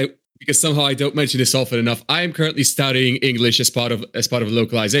because somehow I don't mention this often enough. I am currently studying English as part of a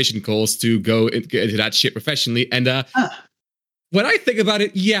localization course to get into that shit professionally. And when I think about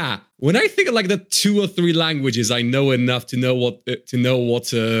it, when I think of like the 2 or 3 languages, I know enough to know what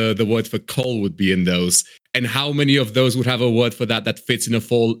the word for call would be in those. And how many of those would have a word for that fits in a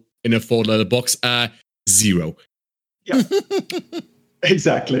 4-letter box? 0. Yeah,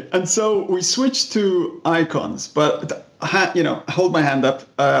 exactly. And so we switched to icons, but hold my hand up.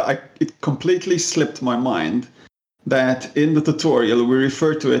 It completely slipped my mind that in the tutorial we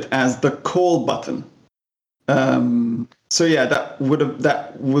refer to it as the call button. So yeah, that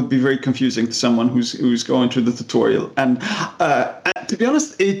would be very confusing to someone who's going through the tutorial. And to be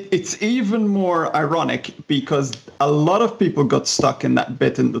honest, it's even more ironic because a lot of people got stuck in that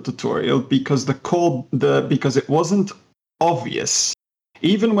bit in the tutorial because because it wasn't obvious,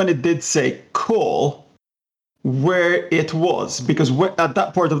 even when it did say call, where it was. Because at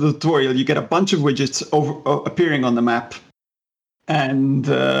that part of the tutorial, you get a bunch of widgets appearing on the map, and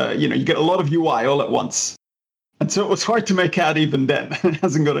you get a lot of UI all at once. And so it was hard to make out even then. It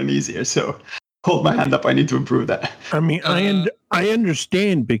hasn't gotten easier. So hold my hand up. I need to improve that. I mean, I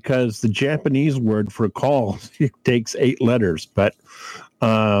understand because the Japanese word for call, it takes 8 letters, but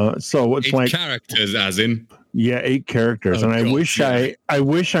so it's 8 characters, as in. Yeah, 8 characters. And I wish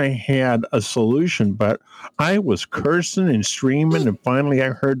I had a solution, but I was cursing and streaming, and finally I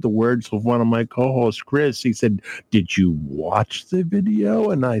heard the words of one of my co-hosts, Chris. He said, "Did you watch the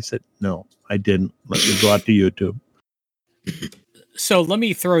video?" And I said, "No, I didn't. Let me go out to YouTube." So let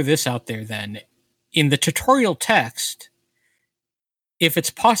me throw this out there then. In the tutorial text, if it's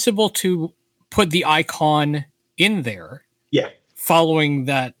possible to put the icon in there, following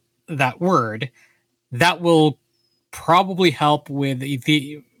that word, that will probably help with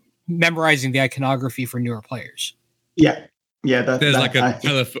the memorizing the iconography for newer players. Yeah. There's like a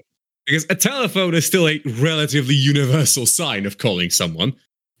telephone, because a telephone is still a relatively universal sign of calling someone.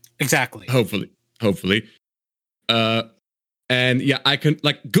 Exactly. Hopefully. And yeah,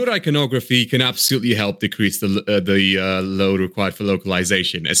 good iconography can absolutely help decrease the load required for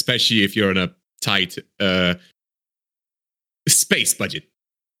localization, especially if you're on a tight space budget.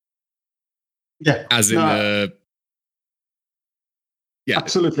 Yeah. Absolutely,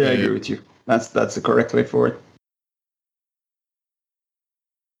 I agree with you. That's the correct way forward.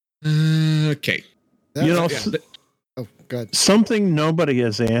 Okay. Good. Something nobody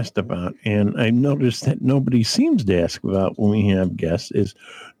has asked about, and I noticed that nobody seems to ask about when we have guests, is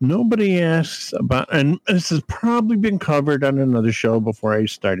nobody asks about, and this has probably been covered on another show before I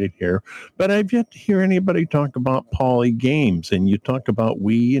started here, but I've yet to hear anybody talk about Poly Games. And you talk about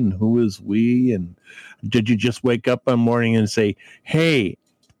we and who is we, and did you just wake up one morning and say, "Hey,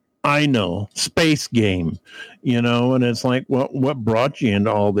 I know, space game," and it's like, what brought you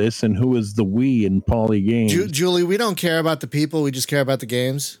into all this, and who is the we in Poly Games? Julie, we don't care about the people, we just care about the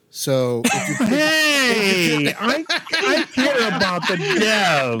games. So, hey, I care about the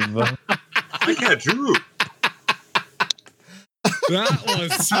dev. I care too. That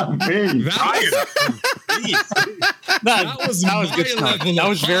was good stuff. That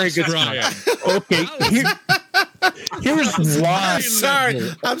was very good stuff. Okay. Here's why.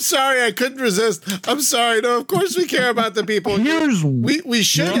 I'm sorry. I couldn't resist. I'm sorry. No, of course we care about the people. We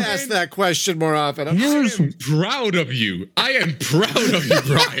should ask that question more often. I am proud of you. I am proud of you,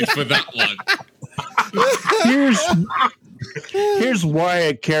 Brian, for that one. Here's why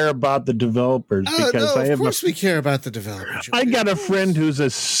I care about the developers, because of course we care about the developers. I got a friend who's a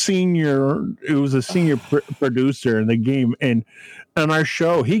senior producer in the game, and on our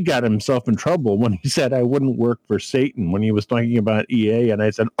show, he got himself in trouble when he said I wouldn't work for Satan when he was talking about EA. And I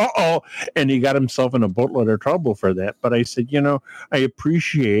said, uh-oh. And he got himself in a boatload of trouble for that. But I said, I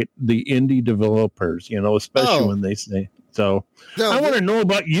appreciate the indie developers, especially when they say. So I want to know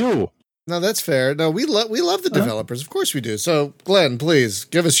about you. No, that's fair. No, we love the developers. Of course we do. So, Glenn, please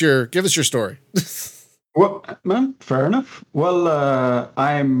give us your story. Well, man, fair enough. Well,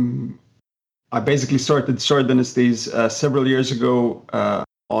 I basically started Star Dynasties several years ago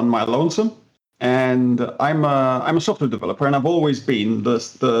on my lonesome, and I'm a software developer, and I've always been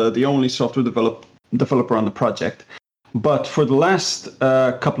the only software developer on the project. But for the last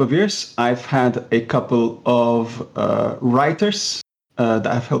couple of years, I've had a couple of writers that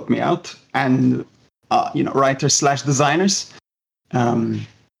have helped me out, and writers/designers.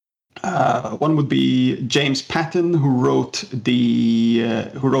 One would be James Patton, who wrote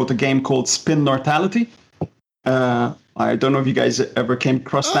a game called Spin Mortality. I don't know if you guys ever came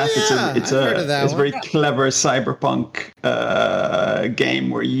across that. It's a very clever cyberpunk game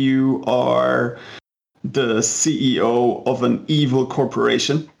where you are the CEO of an evil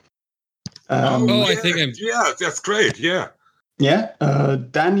corporation. I think that's great. Yeah. Yeah,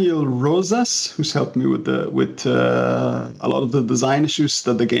 Daniel Rosas, who's helped me with a lot of the design issues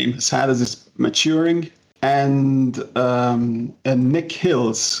that the game has had as it's maturing, and Nick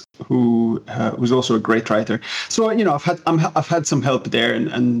Hills, who's also a great writer. So I've had some help there,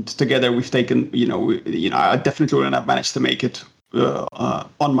 and together we've taken I definitely wouldn't have managed to make it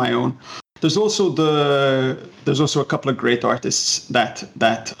on my own. There's also a couple of great artists that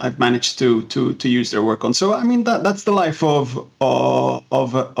I've managed to use their work on. So I mean that's the life of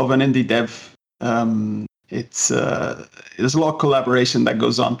an indie dev. There's a lot of collaboration that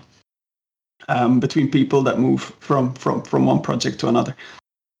goes on between people that move from one project to another.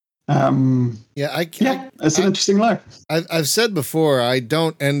 It's an interesting life. I've said before, I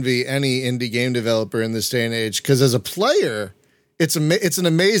don't envy any indie game developer in this day and age, because as a player, it's an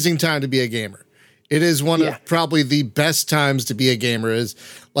amazing time to be a gamer. It is one of probably the best times to be a gamer. Is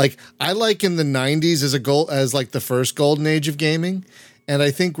like I like in the 90s as like the first golden age of gaming, and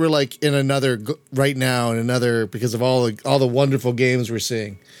I think we're like in another right now, because of all the wonderful games we're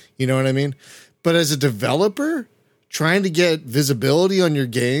seeing. You know what I mean? But as a developer, trying to get visibility on your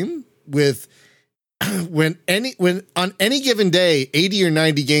game with when on any given day, 80 or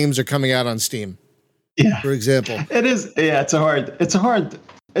 90 games are coming out on Steam. Yeah. For example, it is. Yeah, it's a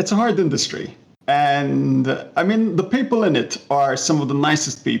hard industry, and I mean the people in it are some of the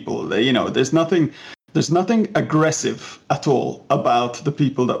nicest people. There's nothing aggressive at all about the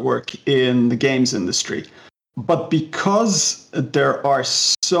people that work in the games industry. But because there are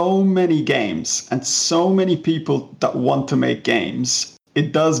so many games and so many people that want to make games,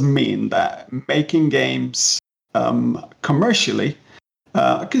 it does mean that making games commercially.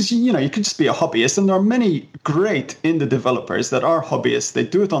 Because you could just be a hobbyist, and there are many great indie developers that are hobbyists. They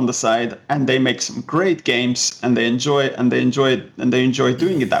do it on the side, and they make some great games, and they enjoy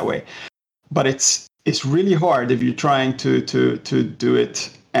doing it that way. But it's really hard if you're trying to do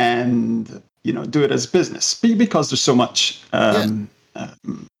it and do it as business, because there's so much. And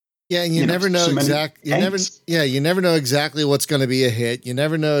you never know you never know exactly what's going to be a hit. You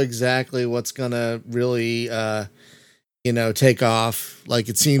never know exactly what's going to really. Take off. Like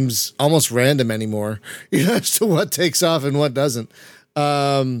it seems almost random anymore, as to what takes off and what doesn't.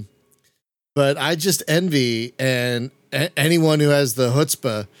 But I just envy anyone who has the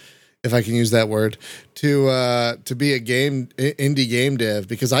chutzpah, if I can use that word, to be a indie game dev,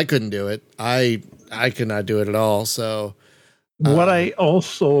 because I couldn't do it. I could not do it at all. So what I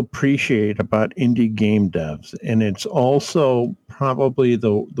also appreciate about indie game devs, and it's also probably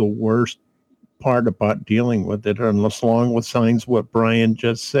the worst part about dealing with it, and along with signs what Brian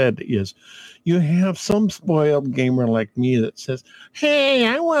just said, is you have some spoiled gamer like me that says, hey,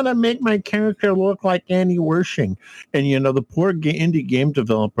 I want to make my character look like Andy Wershing. And, the poor indie game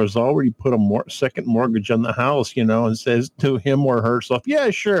developer's already put a second mortgage on the house, and says to him or herself, yeah,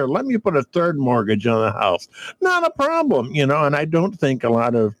 sure, let me put a third mortgage on the house. Not a problem, and I don't think a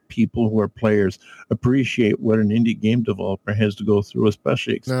lot of people who are players appreciate what an indie game developer has to go through,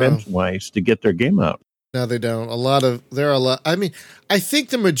 especially expense-wise, to get their game out. No, they don't. I mean, I think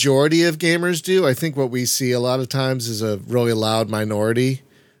the majority of gamers do. I think what we see a lot of times is a really loud minority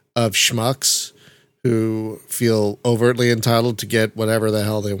of schmucks who feel overtly entitled to get whatever the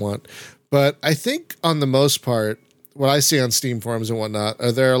hell they want. But I think on the most part, what I see on Steam forums and whatnot,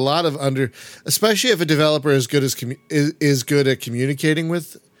 there are a lot of especially if a developer is good at communicating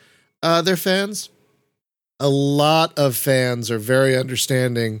with their fans. A lot of fans are very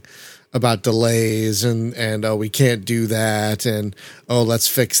understanding about delays and we can't do that, and let's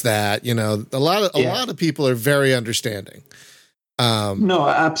fix that. A lot of people are very understanding. No,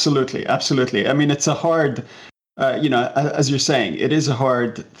 absolutely. I mean, it's a hard, as you're saying, it is a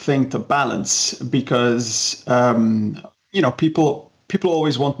hard thing to balance, because people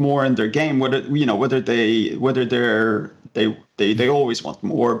always want more in their game. Whether they always want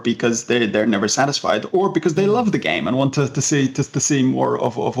more because they're never satisfied, or because they love the game and want to see more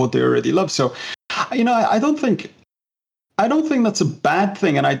of what they already love. So, I don't think that's a bad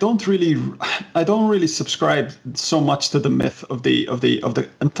thing, and I don't really subscribe so much to the myth of the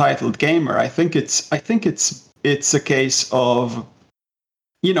entitled gamer. I think it's a case of,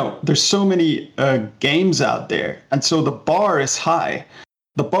 there's so many games out there, and so the bar is high.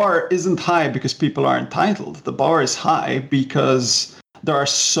 The bar isn't high because people are entitled. The bar is high because there are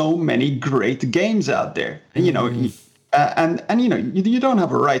so many great games out there. And, you don't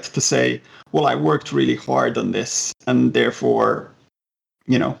have a right to say, well, I worked really hard on this, and therefore,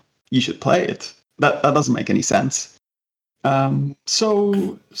 you should play it. That doesn't make any sense.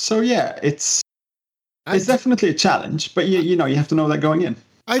 So yeah, it's definitely a challenge, but you have to know that going in.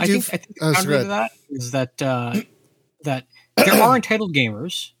 I think the counter to that is that there are entitled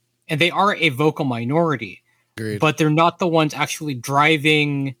gamers, and they are a vocal minority. Agreed. But they're not the ones actually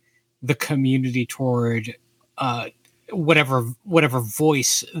driving the community toward whatever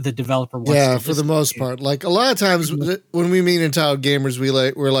voice the developer wants. Yeah, for the most part. Like a lot of times when we meet entitled gamers,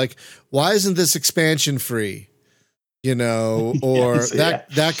 we're like, why isn't this expansion free? Or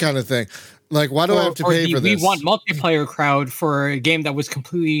that kind of thing. Like, why do I have to pay for this? We want multiplayer crowd for a game that was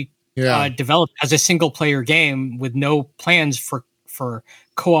completely developed as a single player game with no plans for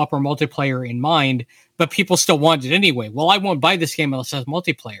co-op or multiplayer in mind, but people still want it anyway. Well, I won't buy this game unless it has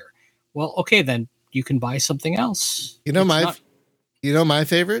multiplayer. Well, okay, then you can buy something else. My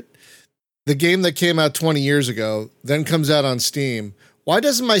favorite? The game that came out 20 years ago, then comes out on Steam. Why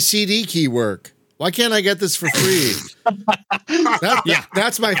doesn't my CD key work? Why can't I get this for free?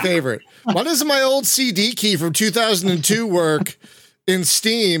 That's my favorite. Why doesn't my old CD key from 2002 work in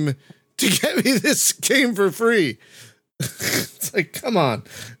Steam to get me this game for free? It's like, come on.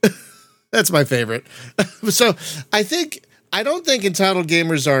 That's my favorite. So I don't think entitled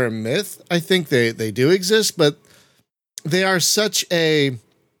gamers are a myth. I think they do exist, but they are such a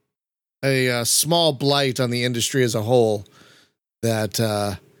small blight on the industry as a whole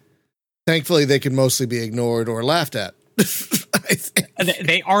that thankfully they can mostly be ignored or laughed at.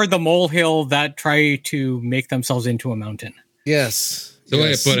 They are the molehill that try to make themselves into a mountain. Yes. The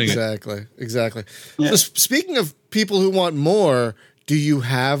way of putting it. Exactly. Yeah. So speaking of people who want more, do you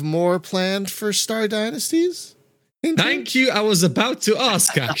have more planned for Star Dynasties? Thank you. I was about to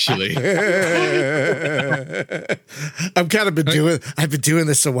ask, actually. I've been doing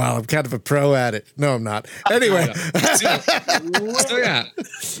this a while. I'm kind of a pro at it. No, I'm not. Anyway. So yeah,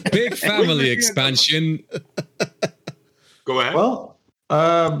 big family expansion. Go ahead. Well,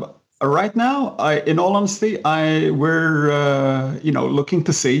 right now, in all honesty, we're looking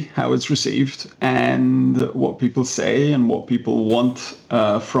to see how it's received and what people say and what people want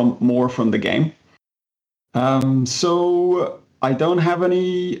from the game. So I don't have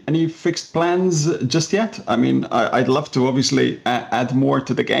any fixed plans just yet. I mean, I'd love to obviously add more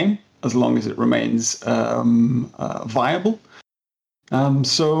to the game as long as it remains viable.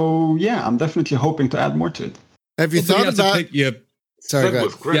 So yeah, I'm definitely hoping to add more to it. Have you thought about? Sorry,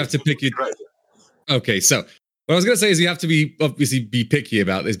 you have to pick your. Okay, so what I was going to say is you have to be picky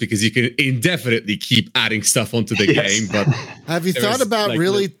about this because you can indefinitely keep adding stuff onto the game. But have you thought about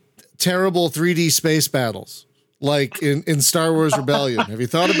really terrible 3D space battles like in Star Wars Rebellion? Have you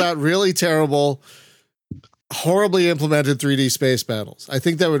thought about really terrible, horribly implemented 3D space battles? I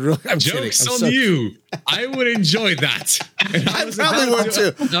think that would really. Jokes on you. I would enjoy that. I probably would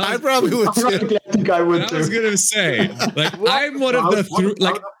too. I probably would too. I think I would too. I was gonna say, like, I'm one of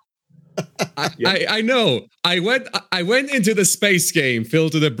the I know. I went into the space game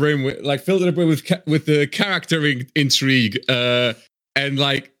filled to the brim with the character intrigue, and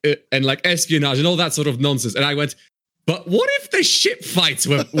espionage and all that sort of nonsense. And I went, but what if the ship fights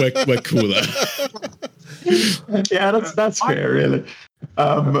were cooler? Yeah, that's fair, really.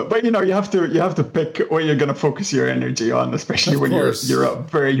 But you have to pick where you're going to focus your energy on, especially when you're a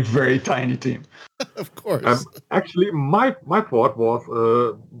very, very tiny team. Of course. Actually, my thought was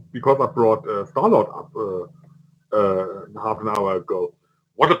because I brought Star-Lord up half an hour ago.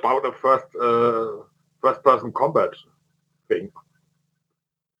 What about a first person combat thing?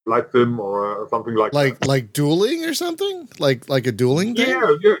 Like sim or something like that. Like dueling or something? Like a dueling thing?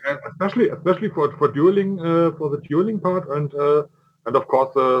 Yeah, especially for dueling, for the dueling part and of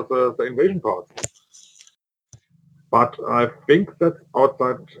course the invasion part. But I think that's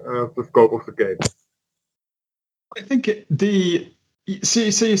outside the scope of the game. I think the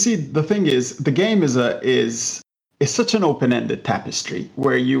thing is, the game is is such an open-ended tapestry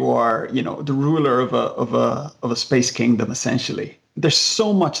where you are, the ruler of a space kingdom essentially. There's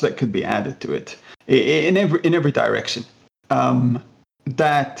so much that could be added to it in every direction.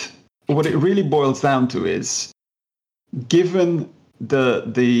 That what it really boils down to is, given so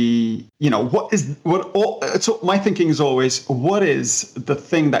my thinking is always, what is the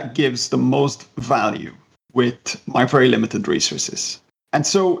thing that gives the most value with my very limited resources? And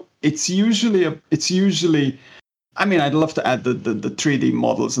so it's usually I mean, I'd love to add the 3D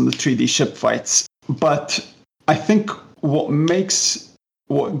models and the 3D ship fights, but I think what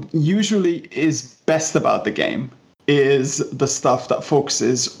usually is best about the game is the stuff that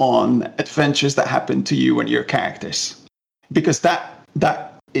focuses on adventures that happen to you and your characters, because that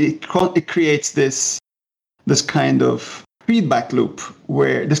it creates this kind of feedback loop,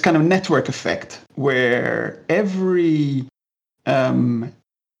 where this kind of network effect, where every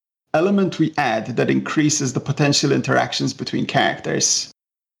element we add that increases the potential interactions between characters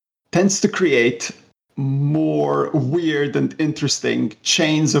tends to create more weird and interesting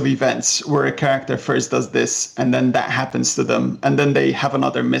chains of events, where a character first does this and then that happens to them and then they have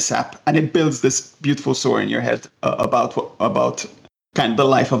another mishap, and it builds this beautiful story in your head about kind of the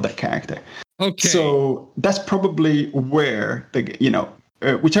life of that character. Okay, so that's probably where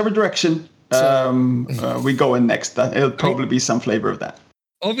whichever direction we go in next, it'll probably be some flavor of that.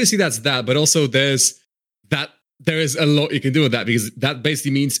 Obviously that's that, but also there is a lot you can do with that, because that basically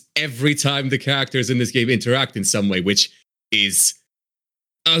means every time the characters in this game interact in some way, which is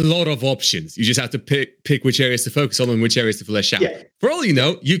a lot of options. You just have to pick which areas to focus on and which areas to flesh out. Yeah. For all you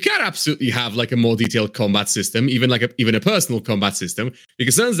know, you can absolutely have like a more detailed combat system, even a personal combat system,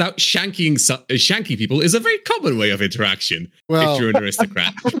 because it turns out shanking people is a very common way of interaction if you're an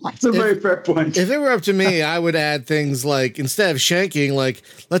aristocrat. That's a very fair point. If it were up to me, I would add things like, instead of shanking, like,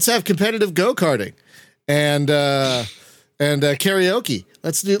 let's have competitive go-karting and karaoke.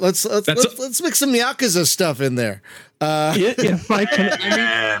 Let's mix some Yakuza stuff in there. If I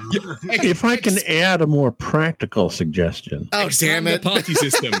can add a more practical suggestion. Oh, damn it! The party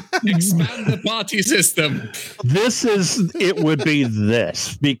system. Expand the party system. It would be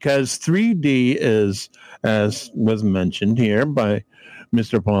this, because 3D is, as was mentioned here by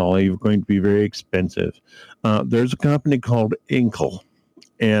Mr. Pauly, going to be very expensive. There's a company called Inkle.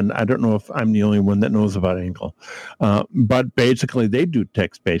 And I don't know if I'm the only one that knows about Inkle. But basically, they do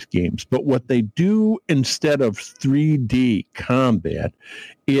text-based games. But what they do instead of 3D combat,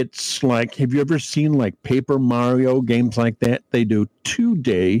 it's like, have you ever seen like Paper Mario games like that? They do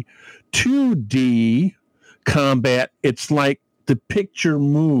 2D combat. It's like the picture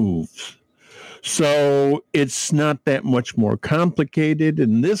moves. So it's not that much more complicated.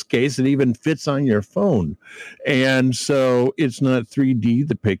 In this case, it even fits on your phone. And so it's not 3D,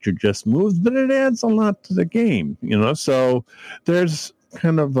 the picture just moves, but it adds a lot to the game, so there's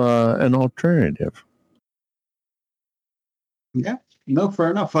kind of an alternative. Yeah, no, fair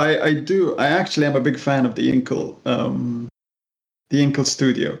enough. I actually am a big fan of the Inkle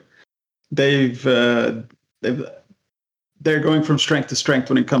studio. They're going from strength to strength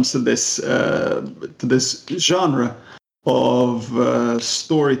when it comes to this genre of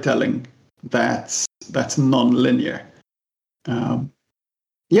storytelling that's non-linear.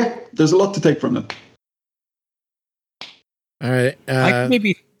 There's a lot to take from them. All right, I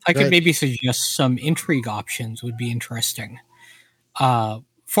could maybe suggest some intrigue options would be interesting.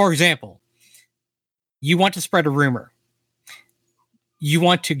 For example, you want to spread a rumor. You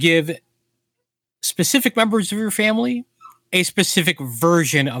want to give specific members of your family a specific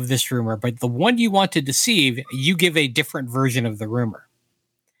version of this rumor, but the one you want to deceive, you give a different version of the rumor.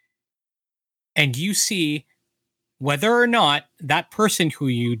 And you see whether or not that person who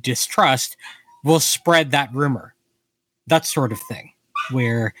you distrust will spread that rumor. That sort of thing,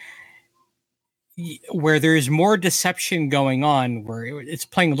 where there's more deception going on, where it's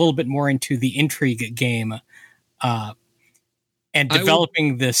playing a little bit more into the intrigue game, and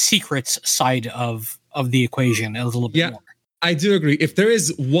developing the secrets side of the equation a little bit more. I do agree. If there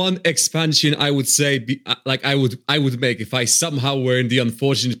is one expansion, I would say, I would make, if I somehow were in the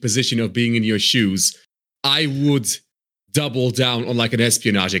unfortunate position of being in your shoes, I would double down on like an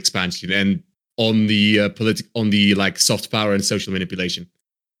espionage expansion and on the like soft power and social manipulation.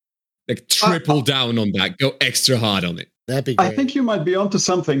 Like triple down on that. Go extra hard on it. That'd be great. I think you might be onto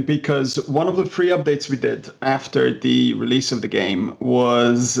something, because one of the free updates we did after the release of the game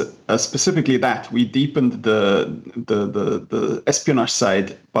was specifically that we deepened the espionage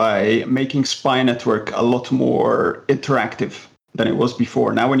side by making Spy Network a lot more interactive than it was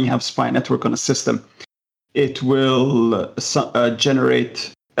before. Now, when you have Spy Network on a system, it will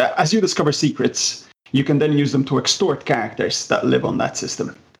generate, as you discover secrets, you can then use them to extort characters that live on that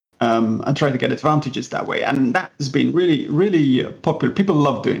system. And try to get advantages that way. And that has been really, really popular. People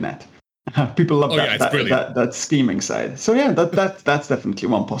love doing that. People love that scheming side. So yeah, that's definitely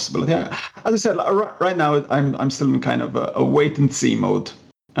one possibility. Yeah. As I said, right now I'm still in kind of a wait and see mode.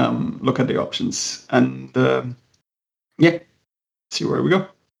 Look at the options and see where we go.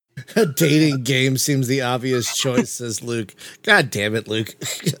 A dating game seems the obvious choice, says Luke. God damn it, Luke.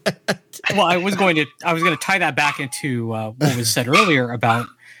 Well, I was going to tie that back into what was said earlier about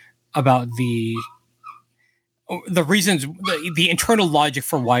the reasons, the internal logic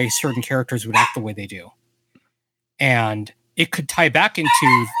for why certain characters would act the way they do, and it could tie back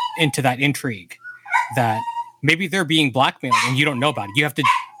into that intrigue that maybe they're being blackmailed and you don't know about it. You have to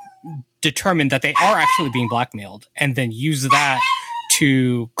determine that they are actually being blackmailed, and then use that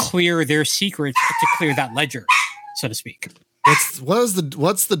to clear their secret, to clear that ledger, so to speak. What's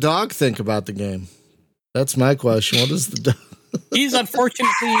the dog think about the game? That's my question. What is the dog? He's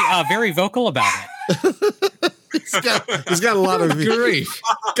unfortunately very vocal about it. He's got a lot of grief.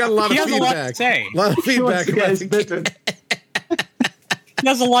 Got a lot of feedback. A lot to say. A lot of feedback about the game. He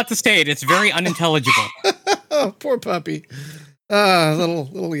has a lot to say, and it's very unintelligible. Oh, poor puppy.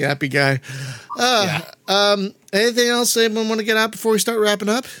 Little yappy guy. Anything else anyone want to get out before we start wrapping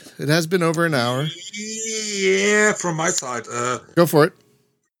up? It has been over an hour. Yeah, from my side. Go for it.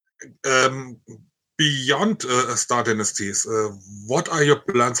 Beyond Star Dynasties, what are your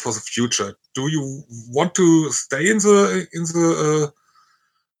plans for the future? Do you want to stay in the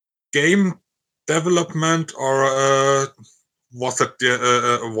game development, or was it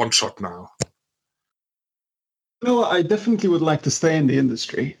a one shot now? No, I definitely would like to stay in the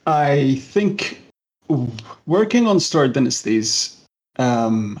industry. I think working on Star Dynasties,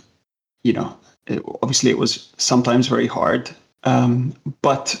 obviously it was sometimes very hard,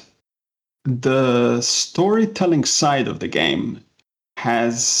 but the storytelling side of the game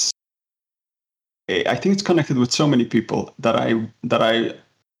has, I think it's connected with so many people that I,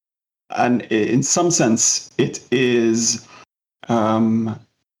 and in some sense, it is,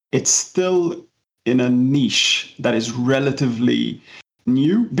 it's still in a niche that is relatively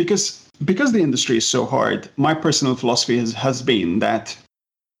new because the industry is so hard. My personal philosophy has been that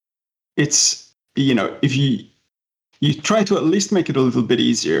it's, if you try to at least make it a little bit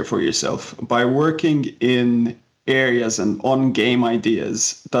easier for yourself by working in areas and on game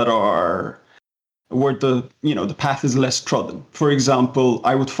ideas that are where the path is less trodden. For example,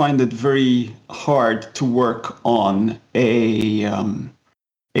 I would find it very hard to work on a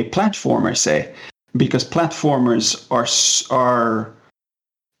platformer, say, because platformers are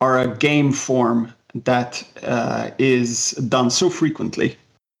a game form that is done so frequently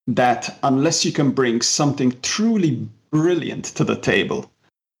that unless you can bring something truly brilliant to the table,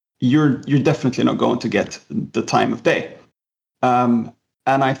 you're definitely not going to get the time of day. And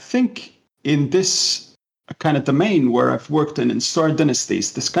I think in this kind of domain where I've worked in Star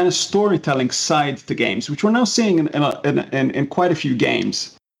Dynasties, this kind of storytelling side to games, which we're now seeing in quite a few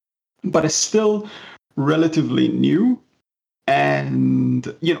games, but it's still relatively new. And,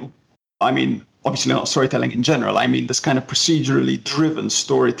 obviously not storytelling in general. I mean, this kind of procedurally driven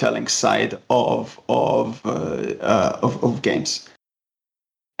storytelling side of games.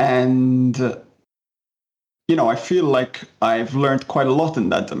 And, I feel like I've learned quite a lot in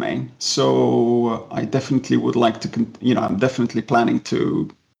that domain. So I definitely would like to, I'm definitely planning to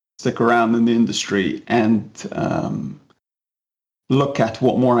stick around in the industry and look at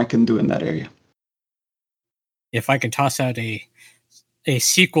what more I can do in that area. If I can toss out a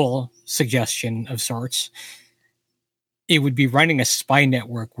sequel suggestion of sorts, it would be running a spy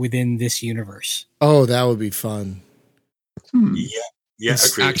network within this universe. Oh, that would be fun. Yeah,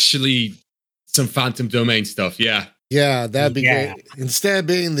 it's actually some Phantom Domain stuff. Yeah, that'd be great. Instead of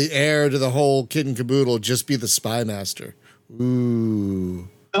being the heir to the whole kit and caboodle, just be the spy master. Ooh.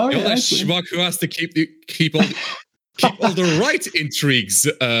 Oh, yeah, that schmuck who has to keep all the right intrigues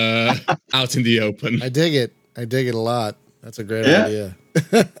out in the open. I dig it a lot. That's a great idea.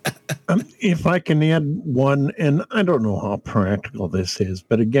 If I can add one, and I don't know how practical this is,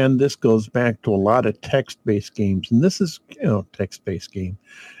 but again, this goes back to a lot of text-based games, and this is, text-based game.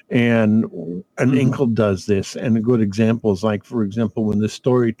 And an Inkle does this, and a good example is like, for example, when the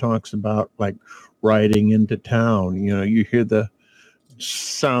story talks about like riding into town, you hear the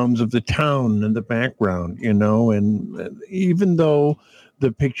sounds of the town in the background, and even though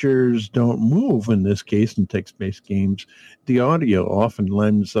the pictures don't move in this case in text-based games, the audio often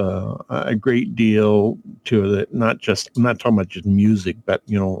lends a great deal to it. I'm not talking about just music, but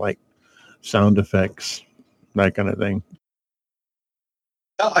like sound effects, that kind of thing.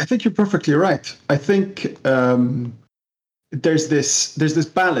 I think you're perfectly right. I think there's this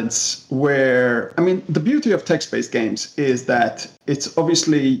balance where, I mean, the beauty of text-based games is that it's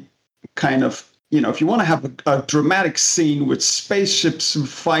obviously kind of, if you want to have a dramatic scene with spaceships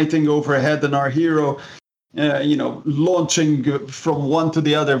fighting overhead and our hero, launching from one to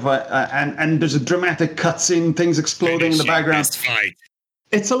the other, and there's a dramatic cutscene, things exploding in the background.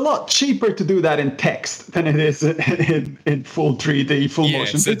 It's a lot cheaper to do that in text than it is in full 3D, full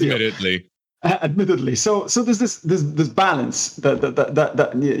motion video. Admittedly. So there's this balance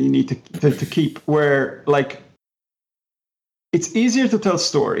that you need to keep, where like it's easier to tell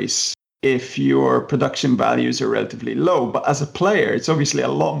stories if your production values are relatively low, but as a player, it's obviously a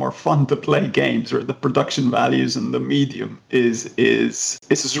lot more fun to play games where the production values and the medium is as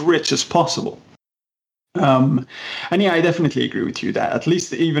rich as possible. And yeah, I definitely agree with you that at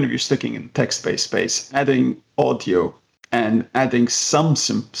least even if you're sticking in text-based space, adding audio and adding some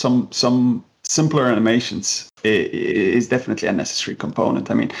simpler animations is definitely a necessary component.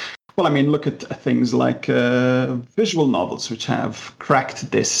 I mean, look at things like visual novels, which have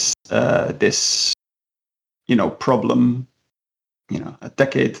cracked this problem, a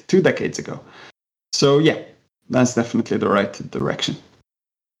decade, 2 decades ago. So yeah, that's definitely the right direction.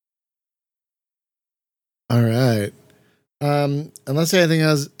 All right. Unless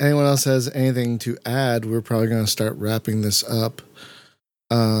anyone else has anything to add, we're probably going to start wrapping this up.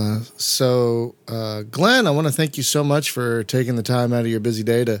 So Glenn, I want to thank you so much for taking the time out of your busy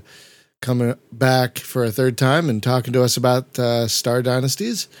day to come back for a third time and talking to us about Star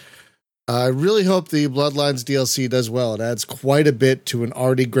Dynasties. I really hope the Bloodlines DLC does well. It adds quite a bit to an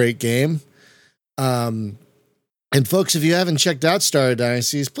already great game. And folks, if you haven't checked out Star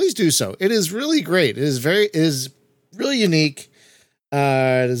Dynasties, please do so. It is really great. It is really unique.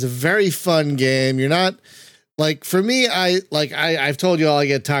 It is a very fun game. You're not like, for me, I've told you all, I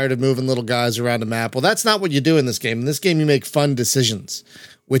get tired of moving little guys around a map. Well, that's not what you do in this game. In this game, you make fun decisions,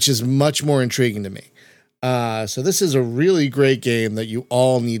 which is much more intriguing to me. So this is a really great game that you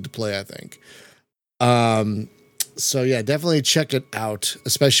all need to play, I think. So yeah, definitely check it out,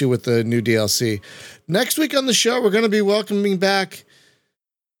 especially with the new DLC. Next week on the show, we're going to be welcoming back.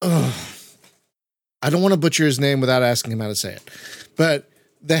 I don't want to butcher his name without asking him how to say it, but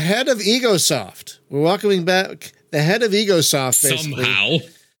the head of Egosoft. We're welcoming back the head of Egosoft. Basically. Somehow.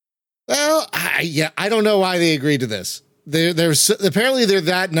 Well, I don't know why they agreed to this. They're apparently they're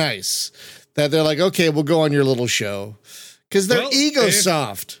that nice that they're like, okay, we'll go on your little show. Because they're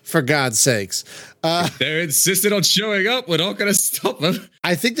Egosoft, for God's sakes. They're insistent on showing up. We're not going to stop them.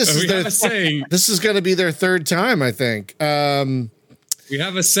 I think this is their saying. This is going to be their third time, I think. We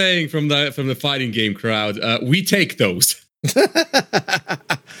have a saying from the fighting game crowd. We take those.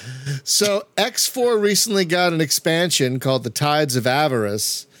 So X4 recently got an expansion called the Tides of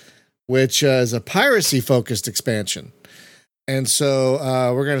Avarice, which is a piracy-focused expansion. And so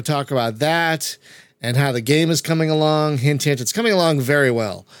we're going to talk about that and how the game is coming along. Hint, hint, it's coming along very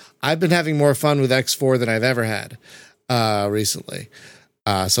well. I've been having more fun with X4 than I've ever had recently.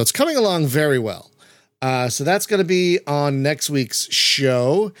 So it's coming along very well. So that's going to be on next week's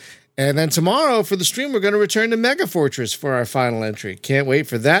show. And then tomorrow for the stream, we're going to return to Mega Fortress for our final entry. Can't wait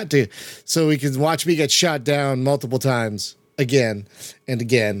for that so we can watch me get shot down multiple times again and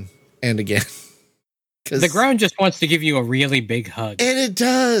again and again. The ground just wants to give you a really big hug. And it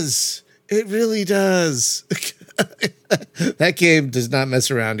does. It really does. That game does not mess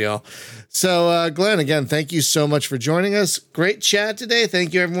around, y'all. So, Glenn, again, thank you so much for joining us. Great chat today.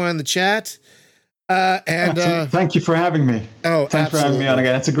 Thank you, everyone in the chat. Thank you for having me. Thanks for having me on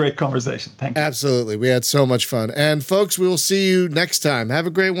again. It's a great conversation. Thank you. Absolutely. We had so much fun. And, folks, we will see you next time. Have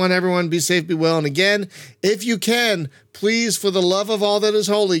a great one, everyone. Be safe, be well. And, again, if you can, please, for the love of all that is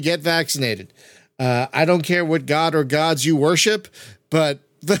holy, get vaccinated. I don't care what god or gods you worship, but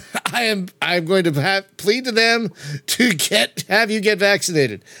I'm going to plead to them to have you get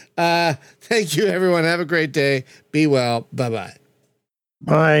vaccinated. Thank you, everyone. Have a great day. Be well. Bye-bye.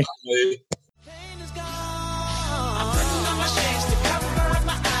 Bye.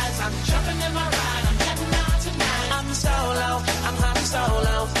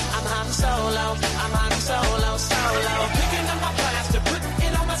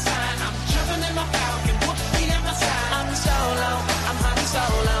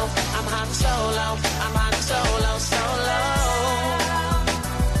 I'm